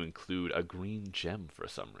wanted me to include a green gem for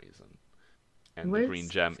some reason, and the green Where's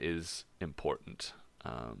gem is important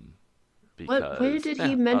where because did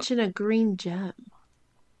he mention a green gem?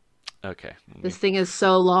 okay. This thing is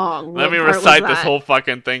so long. Let What me part was recite this that? whole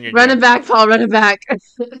fucking thing Run it again. back, Paul, run it back.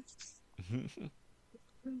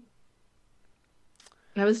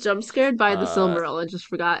 I was jump scared by the uh, Silmaril and just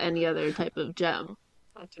forgot any other type of gem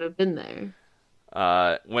that could have been there.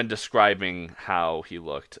 when describing how he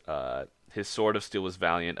looked, his sword of steel was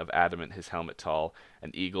valiant, of adamant his helmet tall,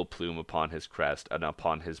 an eagle plume upon his crest, and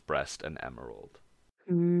upon his breast an emerald.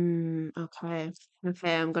 Okay.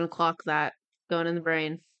 Okay, I'm gonna clock that. Going in the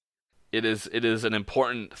brain. It is an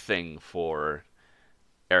important thing for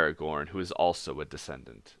Aragorn, who is also a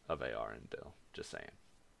descendant of Eärendil. Just saying.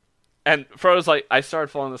 And Frodo's like, I started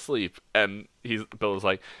falling asleep, and Bill's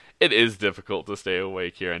like, it is difficult to stay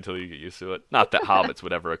awake here until you get used to it. Not that hobbits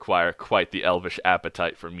would ever acquire quite the elvish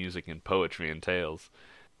appetite for music and poetry and tales.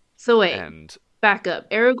 So wait, And back up.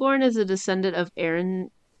 Aragorn is a descendant of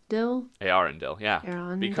Arendil? Eärendil, yeah,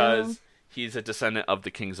 Arondel? because he's a descendant of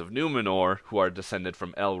the kings of Numenor, who are descended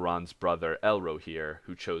from Elrond's brother Elrohir,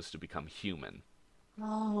 who chose to become human.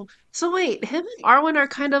 Oh, so wait, him and Arwen are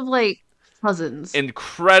kind of like cousins.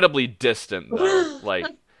 Incredibly distant, though.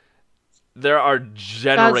 Like there are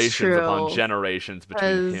That's generations upon true. generations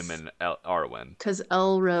between him Because and Arwen. because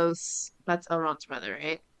Elros, that's Elrond's brother,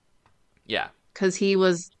 right? Yeah, Because he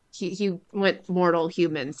went mortal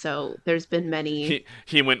human, so there's been many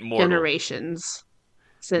he went mortal. generations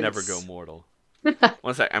Never go since. mortal.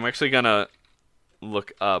 One sec. I'm actually gonna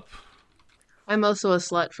look up. I'm also a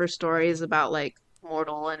slut for stories about like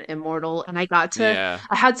mortal and immortal, and Yeah,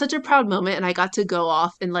 I had such a proud moment, and I got to go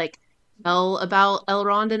off and like tell about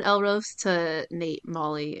Elrond and Elros to Nate,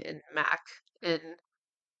 Molly, and Mac,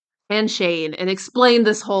 and Shane, and explain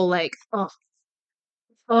this whole like,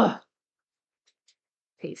 oh,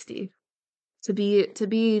 tasty to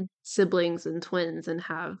be siblings and twins and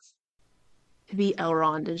have to be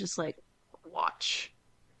Elrond and just like watch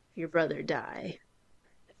your brother die,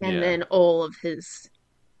 and yeah. then all of his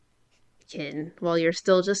kin while you're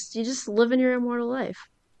still just you just living your immortal life.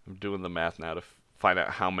 I'm doing the math now to find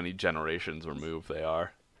out how many generations removed they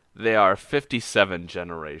are. They are 57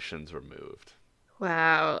 generations removed.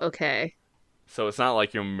 Wow, okay. So it's not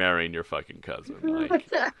like you're marrying your fucking cousin. Like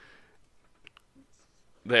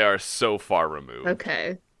they are so far removed.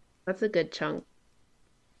 Okay. That's a good chunk.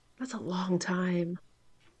 That's a long time.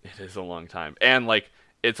 It is a long time, and like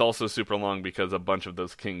it's also super long because a bunch of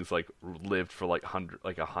those kings like lived for like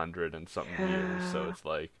 100 and something years. So Yeah. it's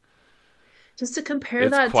like Just to compare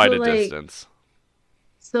it's that quite to a like distance.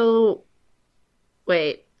 so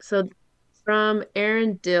wait, so from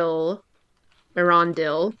Arendelle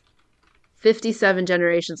Arondil, 57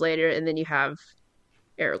 generations later, and then you have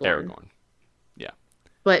Aragorn. Aragorn. Yeah.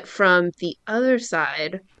 But from the other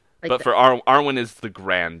side, like But the for Arwen is the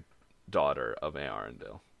granddaughter of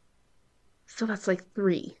Arendelle. so that's like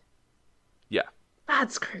three. Yeah.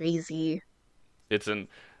 That's crazy. It's an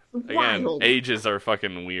again, Wild. ages are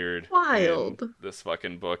fucking weird in Wild. this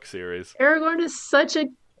fucking book series. Aragorn is such a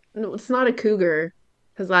no, it's not a cougar.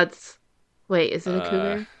 Because that's wait, is it a Uh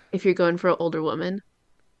cougar? If you're going for an older woman?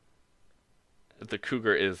 the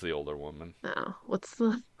cougar is the older woman. No. What's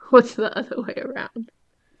the other way around?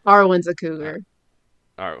 Arwen's a Uh, cougar.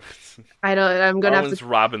 Ar- I don't I'm gonna have Arwen's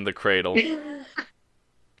robbing the cradle to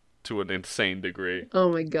to an insane degree.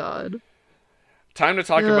 Oh my God. Time to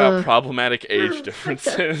talk about Uh, problematic age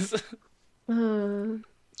differences. uh,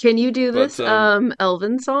 can you do but this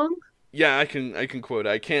Elven song? yeah, I can quote it.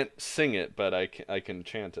 I can't sing it, but I can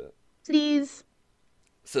chant it. Please.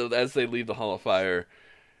 So as they leave the Hall of Fire,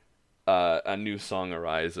 a new song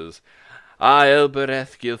arises. A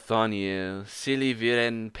Elbereth Gilthoniel, Sili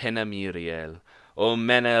Viren Penamiriel, O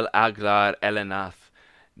Menel Aglar Elenath,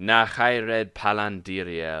 Na Chaired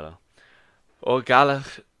Palandiriel, O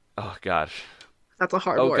Galach, oh gosh, That's a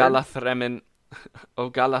hard O word. Galathremen, O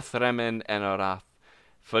Galathremen Enorath,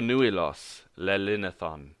 Phanuilos,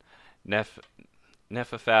 Lelinethon, Nef,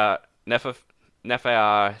 Nephafar, Nephaf,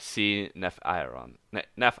 Nephair si Nephiron,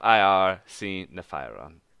 Nephair si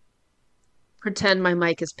Nephiron. Pretend my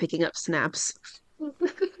mic is picking up snaps.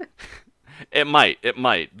 It might. It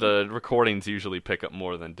might. The recordings usually pick up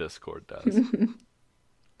more than Discord does.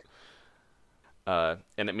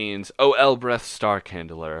 And it means, O Elbreth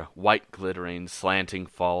Starcandler, white glittering, slanting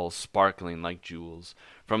falls, sparkling like jewels,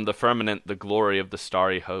 from the firmament the glory of the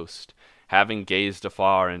starry host. Having gazed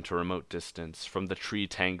afar into remote distance, from the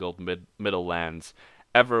tree-tangled middle lands,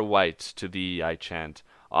 ever white to thee I chant,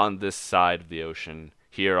 on this side of the ocean,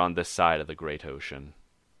 here on this side of the great ocean.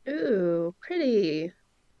 Ooh, pretty.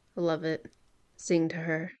 I love it. Sing to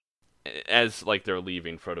her. As like they're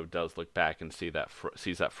leaving, Frodo does look back and sees that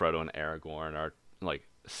Frodo and Aragorn are like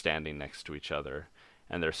standing next to each other,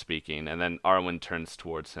 and they're speaking. And then Arwen turns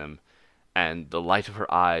towards him, and the light of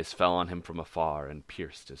her eyes fell on him from afar and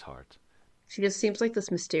pierced his heart. She just seems like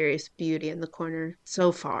this mysterious beauty in the corner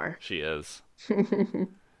so far. She is.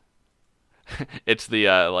 It's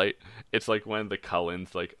the it's like when the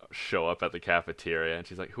Cullens like show up at the cafeteria, and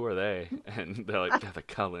she's like, "Who are they?" And they're like, "Yeah, the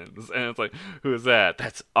Cullens." And it's like, "Who's that?"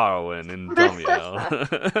 That's Arwen and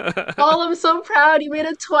Domiel. Oh, I'm so proud. You made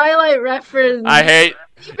a Twilight I reference. hate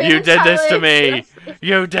You made you. a Did this to Twilight me. reference.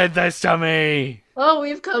 You did this to me. Oh,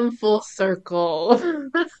 we've come full circle.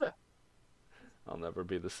 I'll never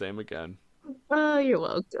be the same again. Oh, you're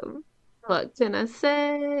welcome. What can I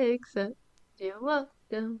say except you're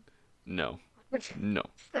welcome? No, no,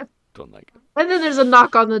 don't like it. And then there's a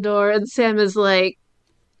knock on the door, and Sam is like,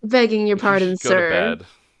 begging your You pardon, should go to sir. bed,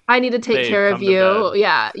 I need to take babe. care of Come to you. bed.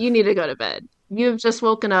 Yeah, you need to go to bed. You've just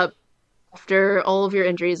woken up after all of your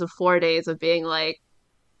injuries of 4 days of being like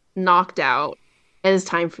knocked out. It is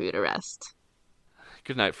time for you to rest.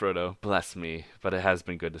 Good night, Frodo. Bless me, but it has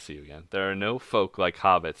been good to see you again. There are no folk like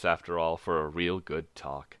hobbits, after all, for a real good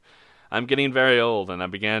talk. I'm getting very old, and I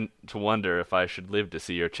began to wonder if I should live to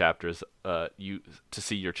see your chapters. To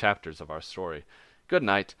see your chapters of our story. Good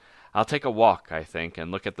night. I'll take a walk, I think,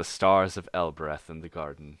 and look at the stars of Elbereth in the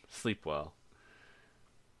garden. Sleep well.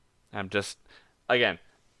 I'm just, again,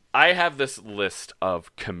 I have this list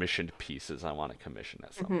of commissioned pieces I want to commission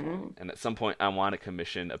at some point. Hmm. And at some point, I want to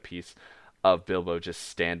commission a piece of Bilbo just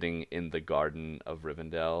standing in the garden of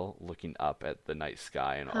Rivendell, looking up at the night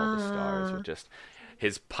sky and all the stars, Uh, with just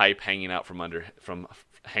his pipe hanging out from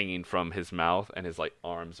hanging from his mouth, and his like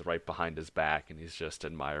arms right behind his back, and he's just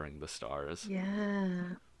admiring the stars.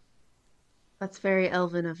 yeah, that's very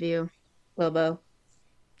elven of you, Bobo.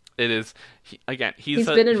 It is again. He's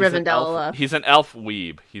been in He's an Rivendell elf. enough. He's an elf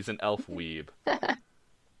weeb. He's an elf weeb.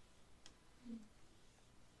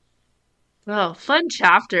 Oh, fun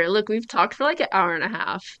chapter. Look, we've talked for like an hour and a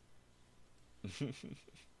half.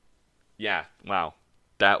 Yeah. Wow.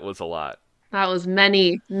 That was a lot. That was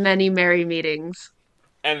many, many merry meetings.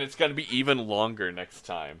 And it's going to be even longer next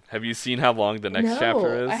time. Have you seen how long the next chapter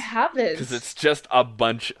No, I is? Because haven't. it's just a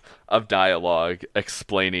bunch of dialogue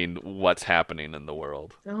explaining what's happening in the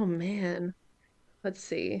world. Oh man. Let's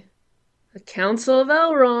see. The Council of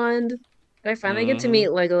Elrond. Did I finally get to Mm-hmm. meet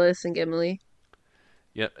Legolas and Gimli?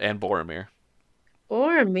 Yep, and Boromir.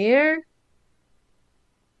 Boromir.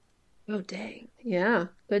 Oh dang. Yeah,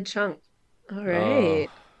 good chunk. All Oh, right.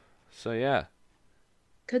 so yeah,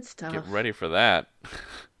 Good get stuff. ready for that.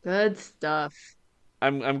 Good stuff.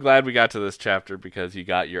 I'm glad we got to this chapter because you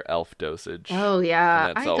got your elf dosage, Oh and yeah,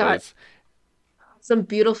 that's I got always some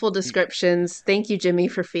beautiful descriptions. Thank you, Jimmy,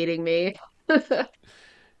 for feeding me.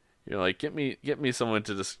 you're like get me someone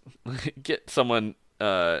to just get someone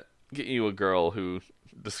get you a girl who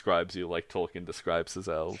describes you like Tolkien describes his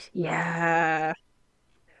elves. Yeah,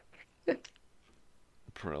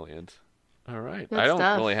 Brilliant. All right, I good don't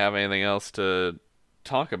really stuff. have anything else to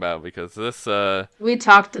talk about because this We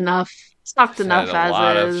talked enough. Talked had enough a as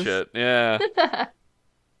lot of is. shit. Yeah.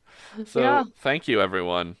 Yeah, So thank you,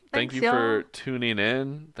 everyone. Thank thanks, you for y'all. tuning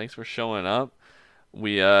in. Thanks for showing up.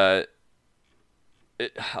 We a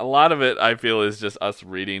lot of it I feel is just us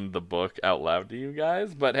reading the book out loud to you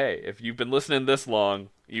guys. But hey, if you've been listening this long,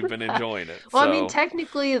 you've been enjoying it. Well, I mean, So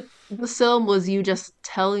technically, the film was you just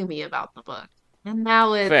telling me about the book, and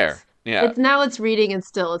now fair. Yeah, it's reading and it's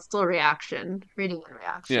still reaction, reading and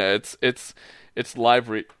reaction. yeah. It's live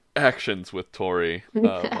reactions with Tori.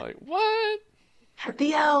 Like what?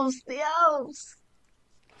 The elves, the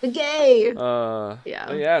gay. But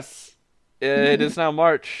Yeah. yes, it is now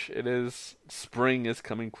March. It is spring is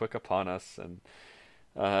coming quick upon us, and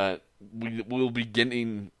uh, we will be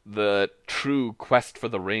beginning the true quest for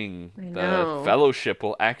the ring. I The know. Fellowship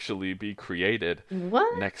will actually be created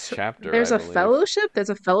next What? chapter, There's I a believe. fellowship? There's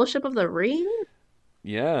a fellowship of the ring?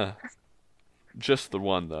 Yeah, just the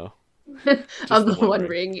one though. Of Just the the one One ring.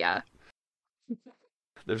 Ring, yeah.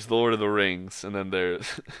 There's the Lord of the Rings, and then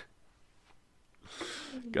there's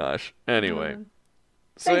gosh. Anyway, Uh,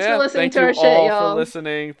 so Thanks for yeah, listening thank to you our shit, all for y'all.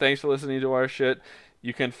 listening. Thanks for listening to our shit.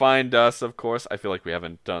 You can find us, of course. I feel like we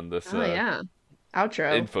haven't done this Oh yeah.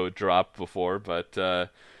 Outro. info drop before, but the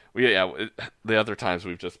other times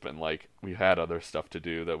we've just been like we had other stuff to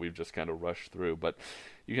do that we've just kind of rushed through. But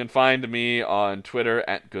you can find me on Twitter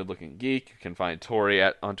at GoodLookingGeek. You can find Tori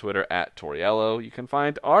on Twitter at Toriello. You can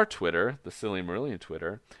find our Twitter, the Silly Marillion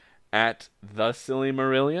Twitter, at the Silly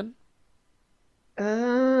Marillion,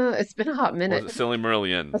 It's been a hot or minute. is it Silly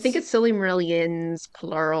I think Marillions it's Silly Marillions,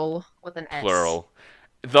 plural, with an S. plural?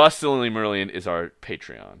 The Silly Marillion is our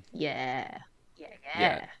Patreon. Yeah. Yeah, Yeah,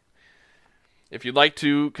 yeah. if you'd like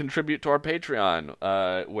to contribute to our Patreon,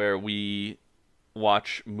 where we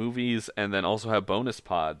watch movies and then also have bonus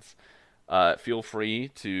pods, feel free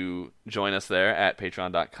to join us there at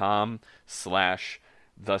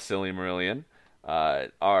patreon.com/thesillymarillion.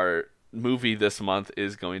 Our movie this month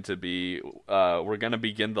is going to be, we're going to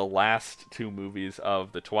begin the last two movies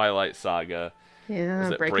of the Twilight Saga. Was Yeah,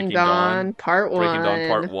 it Breaking Breaking Dawn? Dawn, part Breaking Dawn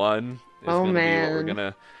Part one. 1 is Oh going to be what we're man. going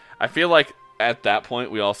to... I feel like at that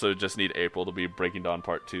point we also just need April to be Breaking Dawn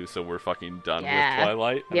Part 2 so we're fucking done with Yeah.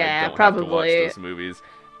 Twilight and I Yeah, don't have to watch probably. those movies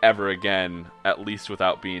ever again, at least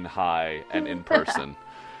without being high and in person.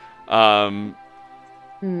 Um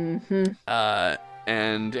hmm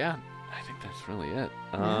and yeah, I think that's really it.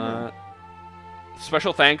 Yeah.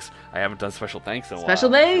 Special thanks. I haven't done special thanks in a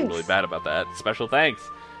Special while. I feel really thanks. bad about that. Special thanks.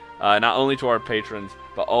 Not only to our patrons,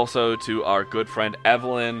 but also to our good friend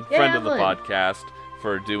Evelyn, friend Yeah, of the Evelyn. podcast,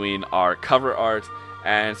 for doing our cover art.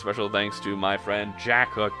 And special thanks to my friend Jack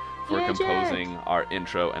Hook for Yeah, composing Jack. our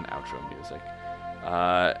intro and outro music.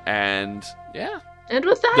 And yeah. And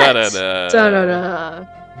with Da that, da da. da da da.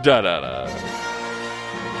 Da da da.